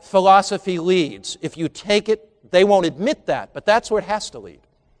that philosophy leads, if you take it, they won't admit that, but that's where it has to lead.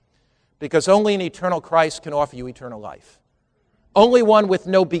 Because only an eternal Christ can offer you eternal life. Only one with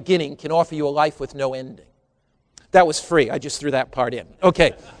no beginning can offer you a life with no ending. That was free. I just threw that part in.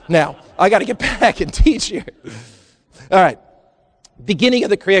 Okay, now, I got to get back and teach here. All right. Beginning of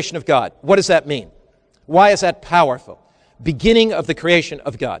the creation of God. What does that mean? Why is that powerful? Beginning of the creation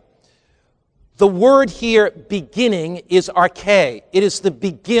of God. The word here, beginning, is arche. It is the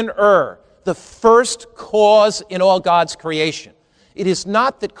beginner, the first cause in all God's creation. It is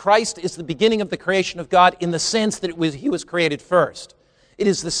not that Christ is the beginning of the creation of God in the sense that he was created first. It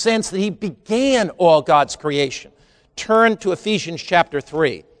is the sense that he began all God's creation. Turn to Ephesians chapter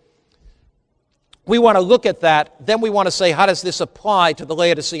 3. We want to look at that, then we want to say, how does this apply to the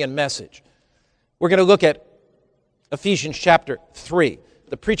Laodicean message? We're going to look at Ephesians chapter 3.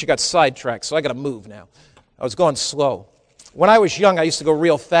 The preacher got sidetracked, so I got to move now. I was going slow. When I was young, I used to go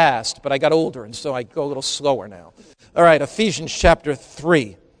real fast, but I got older, and so I go a little slower now. All right, Ephesians chapter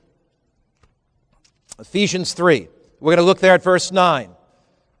 3. Ephesians 3. We're going to look there at verse 9.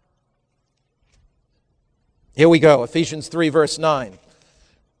 Here we go, Ephesians 3, verse 9.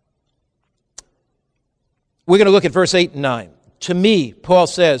 We're going to look at verse 8 and 9. To me, Paul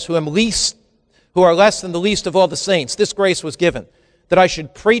says, who are less than the least of all the saints, this grace was given, that I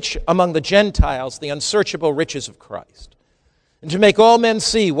should preach among the Gentiles the unsearchable riches of Christ, and to make all men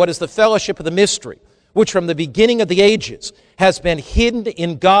see what is the fellowship of the mystery, which from the beginning of the ages has been hidden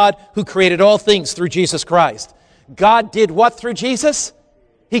in God who created all things through Jesus Christ. God did what through Jesus?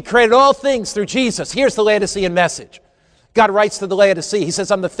 He created all things through Jesus. Here's the Laodicean message. God writes to the Laodicea. He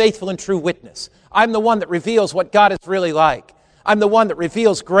says, I'm the faithful and true witness. I'm the one that reveals what God is really like. I'm the one that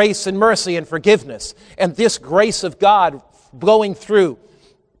reveals grace and mercy and forgiveness. And this grace of God blowing through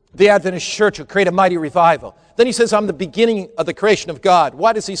the Adventist church will create a mighty revival. Then he says, I'm the beginning of the creation of God.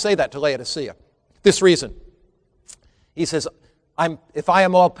 Why does he say that to Laodicea? This reason. He says, if I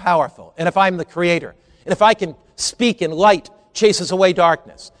am all powerful, and if I'm the creator, and if I can speak and light chases away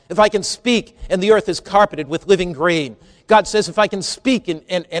darkness, if I can speak and the earth is carpeted with living green, God says if I can speak and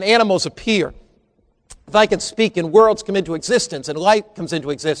animals appear, if I can speak and worlds come into existence and light comes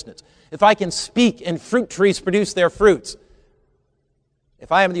into existence, if I can speak and fruit trees produce their fruits,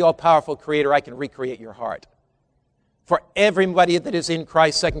 if I am the all-powerful creator, I can recreate your heart. For everybody that is in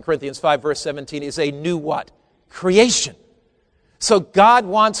Christ, 2 Corinthians 5, verse 17, is a new what? Creation. So God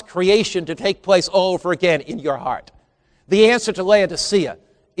wants creation to take place all over again in your heart. The answer to Laodicea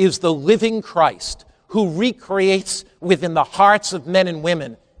is the living Christ who recreates within the hearts of men and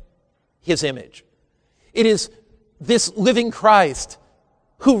women his image. It is this living Christ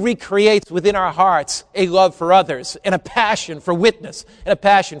who recreates within our hearts a love for others and a passion for witness and a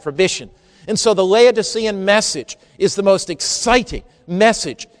passion for mission. And so the Laodicean message is the most exciting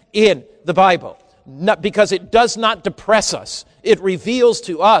message in the Bible, not because it does not depress us. It reveals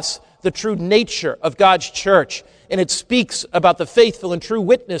to us the true nature of God's church, and it speaks about the faithful and true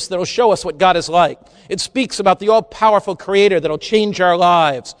witness that will show us what God is like. It speaks about the all-powerful Creator that will change our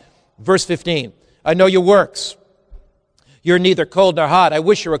lives. Verse 15, I know your works. You're neither cold nor hot. I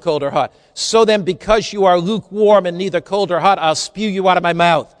wish you were cold or hot. So then, because you are lukewarm and neither cold or hot, I'll spew you out of my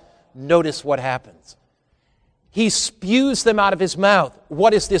mouth. Notice what happens. He spews them out of his mouth.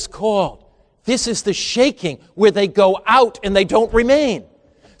 What is this called? This is the shaking where they go out and they don't remain.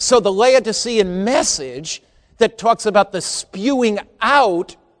 So the Laodicean message that talks about the spewing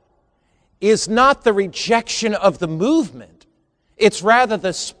out is not the rejection of the movement. It's rather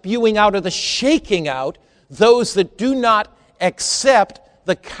the spewing out or the shaking out those that do not accept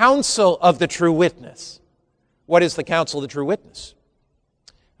the counsel of the true witness. What is the counsel of the true witness?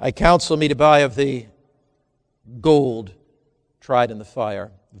 I counsel me to buy of thee gold tried in the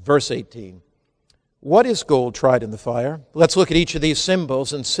fire. Verse 18. What is gold tried in the fire? Let's look at each of these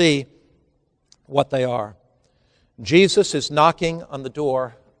symbols and see what they are. Jesus is knocking on the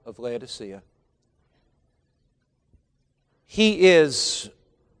door of Laodicea. He is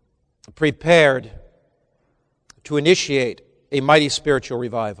prepared to initiate a mighty spiritual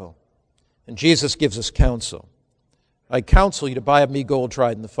revival. And Jesus gives us counsel. I counsel you to buy of me gold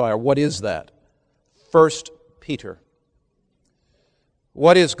tried in the fire. What is that? 1 Peter.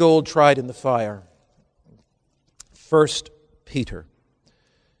 What is gold tried in the fire? 1 Peter.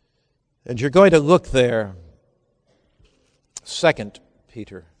 And you're going to look there. 2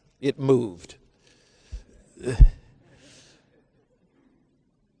 Peter. It moved.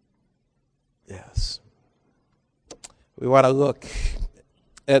 Yes. We want to look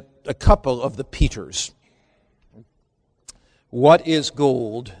at a couple of the Peters. What is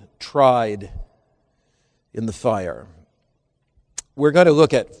gold tried in the fire? We're going to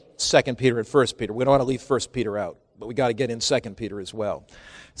look at 2 Peter and 1 Peter. We don't want to leave 1 Peter out, but we got to get in 2 Peter as well.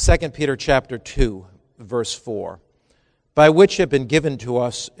 2 Peter chapter 2, verse 4. By which have been given to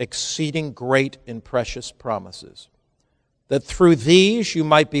us exceeding great and precious promises, that through these you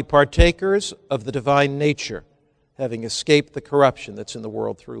might be partakers of the divine nature, having escaped the corruption that's in the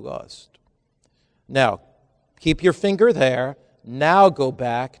world through lust. Now, keep your finger there. Now go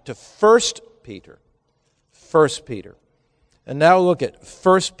back to 1 Peter. 1 Peter. And now look at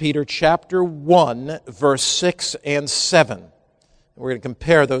 1 Peter chapter 1, verse 6 and 7. We're going to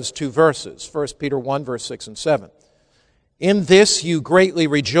compare those two verses. 1 Peter 1, verse 6 and 7. In this you greatly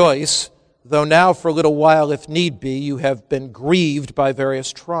rejoice, though now for a little while, if need be, you have been grieved by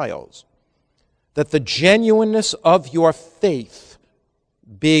various trials, that the genuineness of your faith,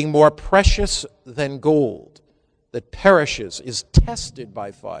 being more precious than gold, that perishes, is tested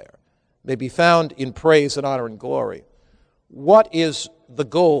by fire, may be found in praise and honor and glory. What is the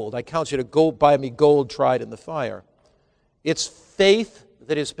gold? I counsel you to go buy me gold tried in the fire. It's faith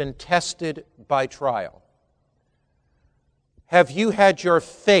that has been tested by trial. Have you had your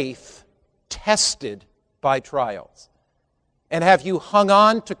faith tested by trials? And have you hung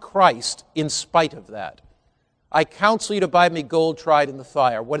on to Christ in spite of that? I counsel you to buy me gold tried in the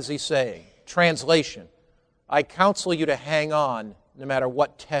fire. What is he saying? Translation. I counsel you to hang on no matter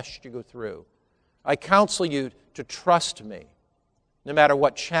what test you go through. I counsel you to trust me no matter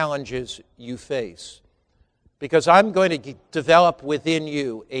what challenges you face. Because I'm going to develop within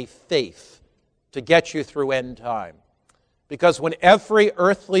you a faith to get you through end time. Because when every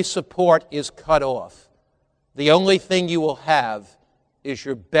earthly support is cut off, the only thing you will have is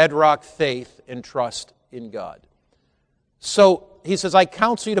your bedrock faith and trust in God. So he says, I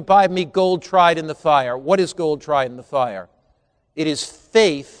counsel you to buy me gold tried in the fire. What is gold tried in the fire? It is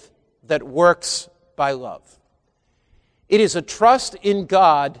faith that works by love. It is a trust in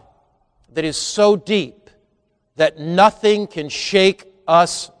God that is so deep that nothing can shake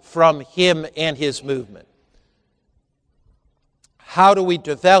us from Him and His movement. How do we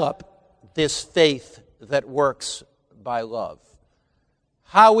develop this faith that works by love?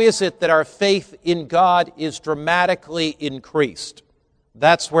 How is it that our faith in God is dramatically increased?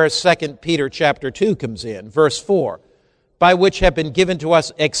 That's where 2 Peter chapter 2 comes in, verse 4. By which have been given to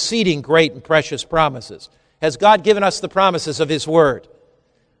us exceeding great and precious promises. Has God given us the promises of His Word?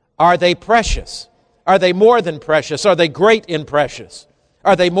 Are they precious? Are they more than precious? Are they great and precious?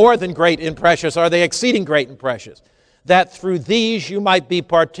 Are they more than great and precious? Are they exceeding great and precious? That through these you might be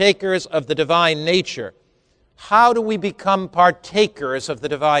partakers of the divine nature. How do we become partakers of the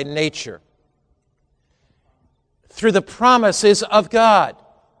divine nature? Through the promises of God.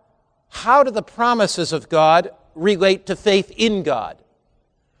 How do the promises of God relate to faith in God?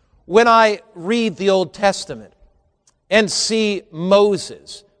 When I read the Old Testament and see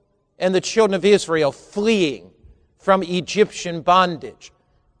Moses and the children of Israel fleeing from Egyptian bondage,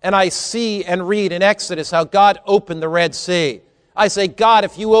 and I see and read in Exodus how God opened the Red Sea, I say, God,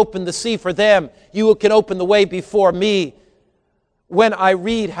 if you open the sea for them, you can open the way before me. When I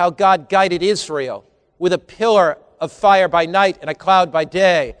read how God guided Israel with a pillar of fire by night and a cloud by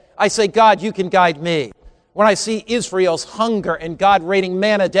day, I say, God, you can guide me. When I see Israel's hunger and God raining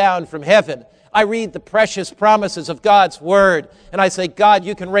manna down from heaven, I read the precious promises of God's Word, and I say, God,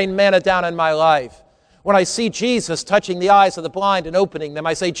 you can rain manna down in my life. When I see Jesus touching the eyes of the blind and opening them,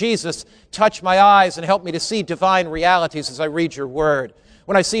 I say, Jesus, touch my eyes and help me to see divine realities as I read your Word.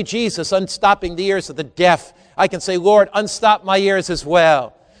 When I see Jesus unstopping the ears of the deaf, I can say, Lord, unstop my ears as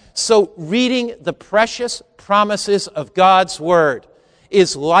well. So reading the precious promises of God's Word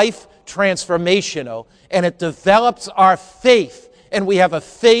is life transformational, and it develops our faith, and we have a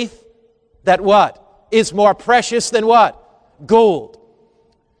faith that what? Is more precious than what? Gold.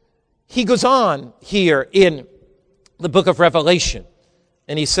 He goes on here in the book of Revelation,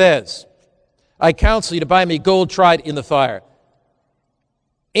 and he says, I counsel you to buy me gold tried in the fire,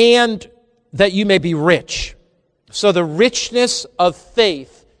 and that you may be rich. So the richness of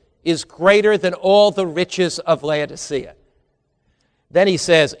faith is greater than all the riches of Laodicea. Then he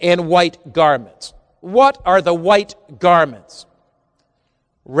says, and white garments. What are the white garments?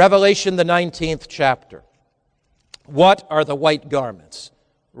 Revelation, the 19th chapter. What are the white garments?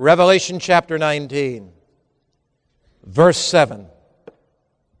 Revelation chapter 19, verse 7.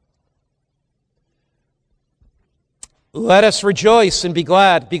 Let us rejoice and be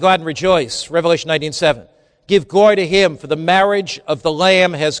glad and rejoice. Revelation 19:7. Give glory to him, for the marriage of the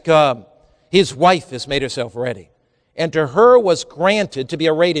Lamb has come. His wife has made herself ready. And to her was granted to be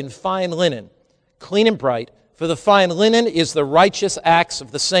arrayed in fine linen, clean and bright, for the fine linen is the righteous acts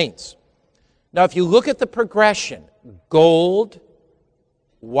of the saints. Now, if you look at the progression, gold,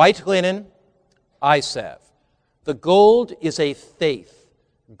 white linen, eye salve. The gold is a faith.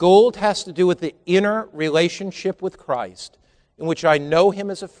 Gold has to do with the inner relationship with Christ, in which I know him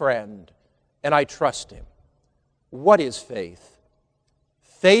as a friend and I trust him. What is faith?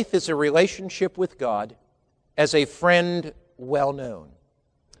 Faith is a relationship with God as a friend well known.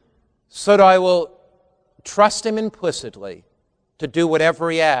 So that I will trust him implicitly to do whatever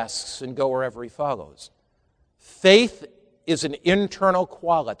he asks and go wherever he follows. Faith is an internal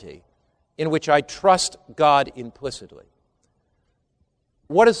quality in which I trust God implicitly.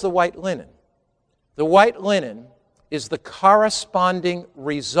 What is the white linen? The white linen is the corresponding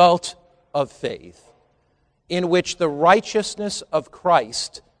result of faith, in which the righteousness of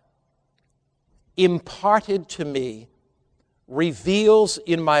Christ imparted to me reveals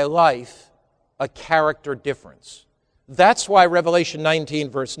in my life a character difference. That's why Revelation 19,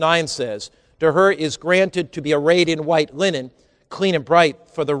 verse 9 says, to her is granted to be arrayed in white linen, clean and bright,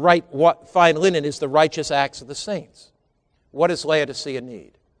 for the fine linen is the righteous acts of the saints. What does Laodicea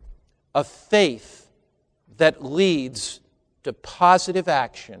need? A faith that leads to positive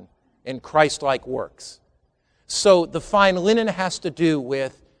action and Christ-like works. So the fine linen has to do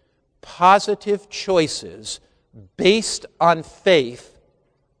with positive choices based on faith,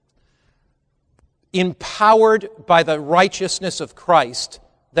 empowered by the righteousness of Christ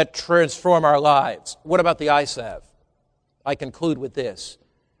that transform our lives. What about the eye salve? I conclude with this.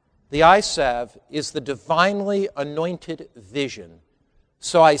 The eye salve is the divinely anointed vision.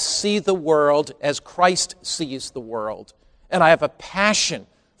 So I see the world as Christ sees the world. And I have a passion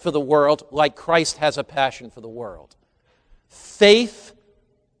for the world like Christ has a passion for the world. Faith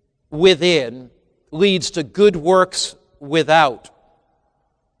within leads to good works without.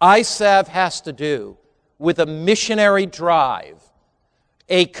 Eye salve has to do with a missionary drive,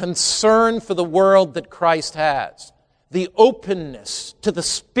 a concern for the world that Christ has, the openness to the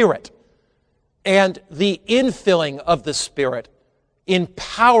Spirit, and the infilling of the Spirit,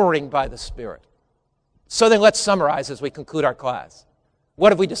 empowering by the Spirit. So then let's summarize as we conclude our class.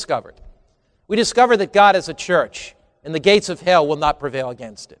 What have we discovered? We discovered that God is a church, and the gates of hell will not prevail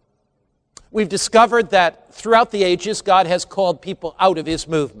against it. We've discovered that throughout the ages, God has called people out of his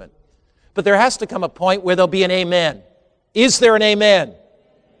movement. But there has to come a point where there'll be an amen. Is there an amen?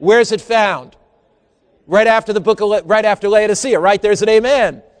 Where is it found? Right after right after Laodicea, right? There's an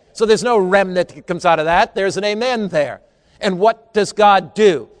amen. So there's no remnant that comes out of that. There's an amen there. And what does God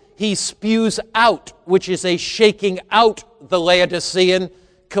do? He spews out, which is a shaking out the Laodicean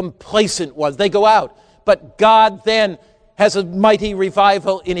complacent ones. They go out. But God then has a mighty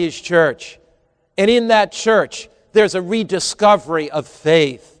revival in his church. And in that church, there's a rediscovery of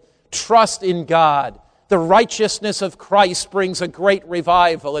faith, trust in God. The righteousness of Christ brings a great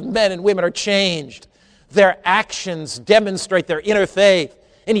revival, and men and women are changed. Their actions demonstrate their inner faith,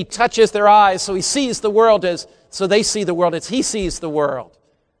 and he touches their eyes so they see the world as he sees the world.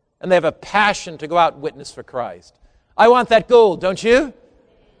 And they have a passion to go out and witness for Christ. I want that gold, don't you?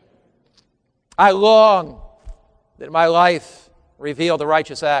 I long that my life reveal the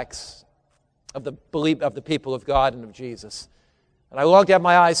righteous acts of the people of God and of Jesus. And I long to have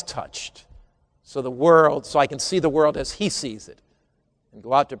my eyes touched so I can see the world as he sees it and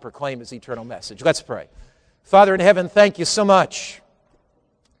go out to proclaim his eternal message. Let's pray. Father in heaven, thank you so much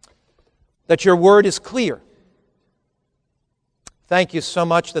that your word is clear. Thank you so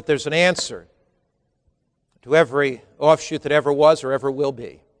much that there's an answer to every offshoot that ever was or ever will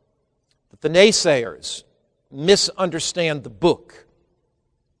be. That the naysayers misunderstand the book.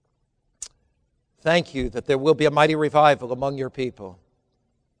 Thank you that there will be a mighty revival among your people.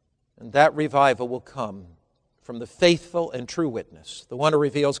 And that revival will come from the faithful and true witness, the one who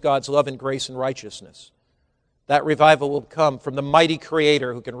reveals God's love and grace and righteousness. That revival will come from the mighty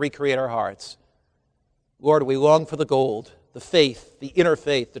Creator who can recreate our hearts. Lord, we long for the gold, the faith, the inner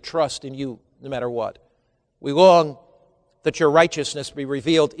faith, the trust in you no matter what. We long that your righteousness be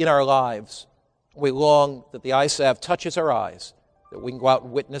revealed in our lives. We long that the ISAV touches our eyes, that we can go out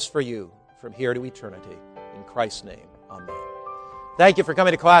and witness for you from here to eternity. In Christ's name, amen. Thank you for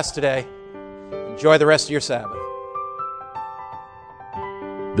coming to class today. Enjoy the rest of your Sabbath.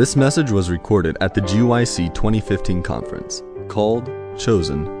 This message was recorded at the GYC 2015 conference called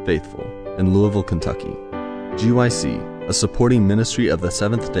Chosen Faithful in Louisville, Kentucky. GYC, a supporting ministry of the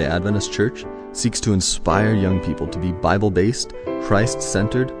Seventh-day Adventist Church, seeks to inspire young people to be Bible-based,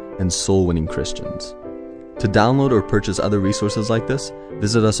 Christ-centered, and soul-winning Christians. To download or purchase other resources like this,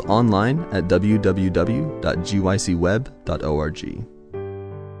 visit us online at www.gycweb.org.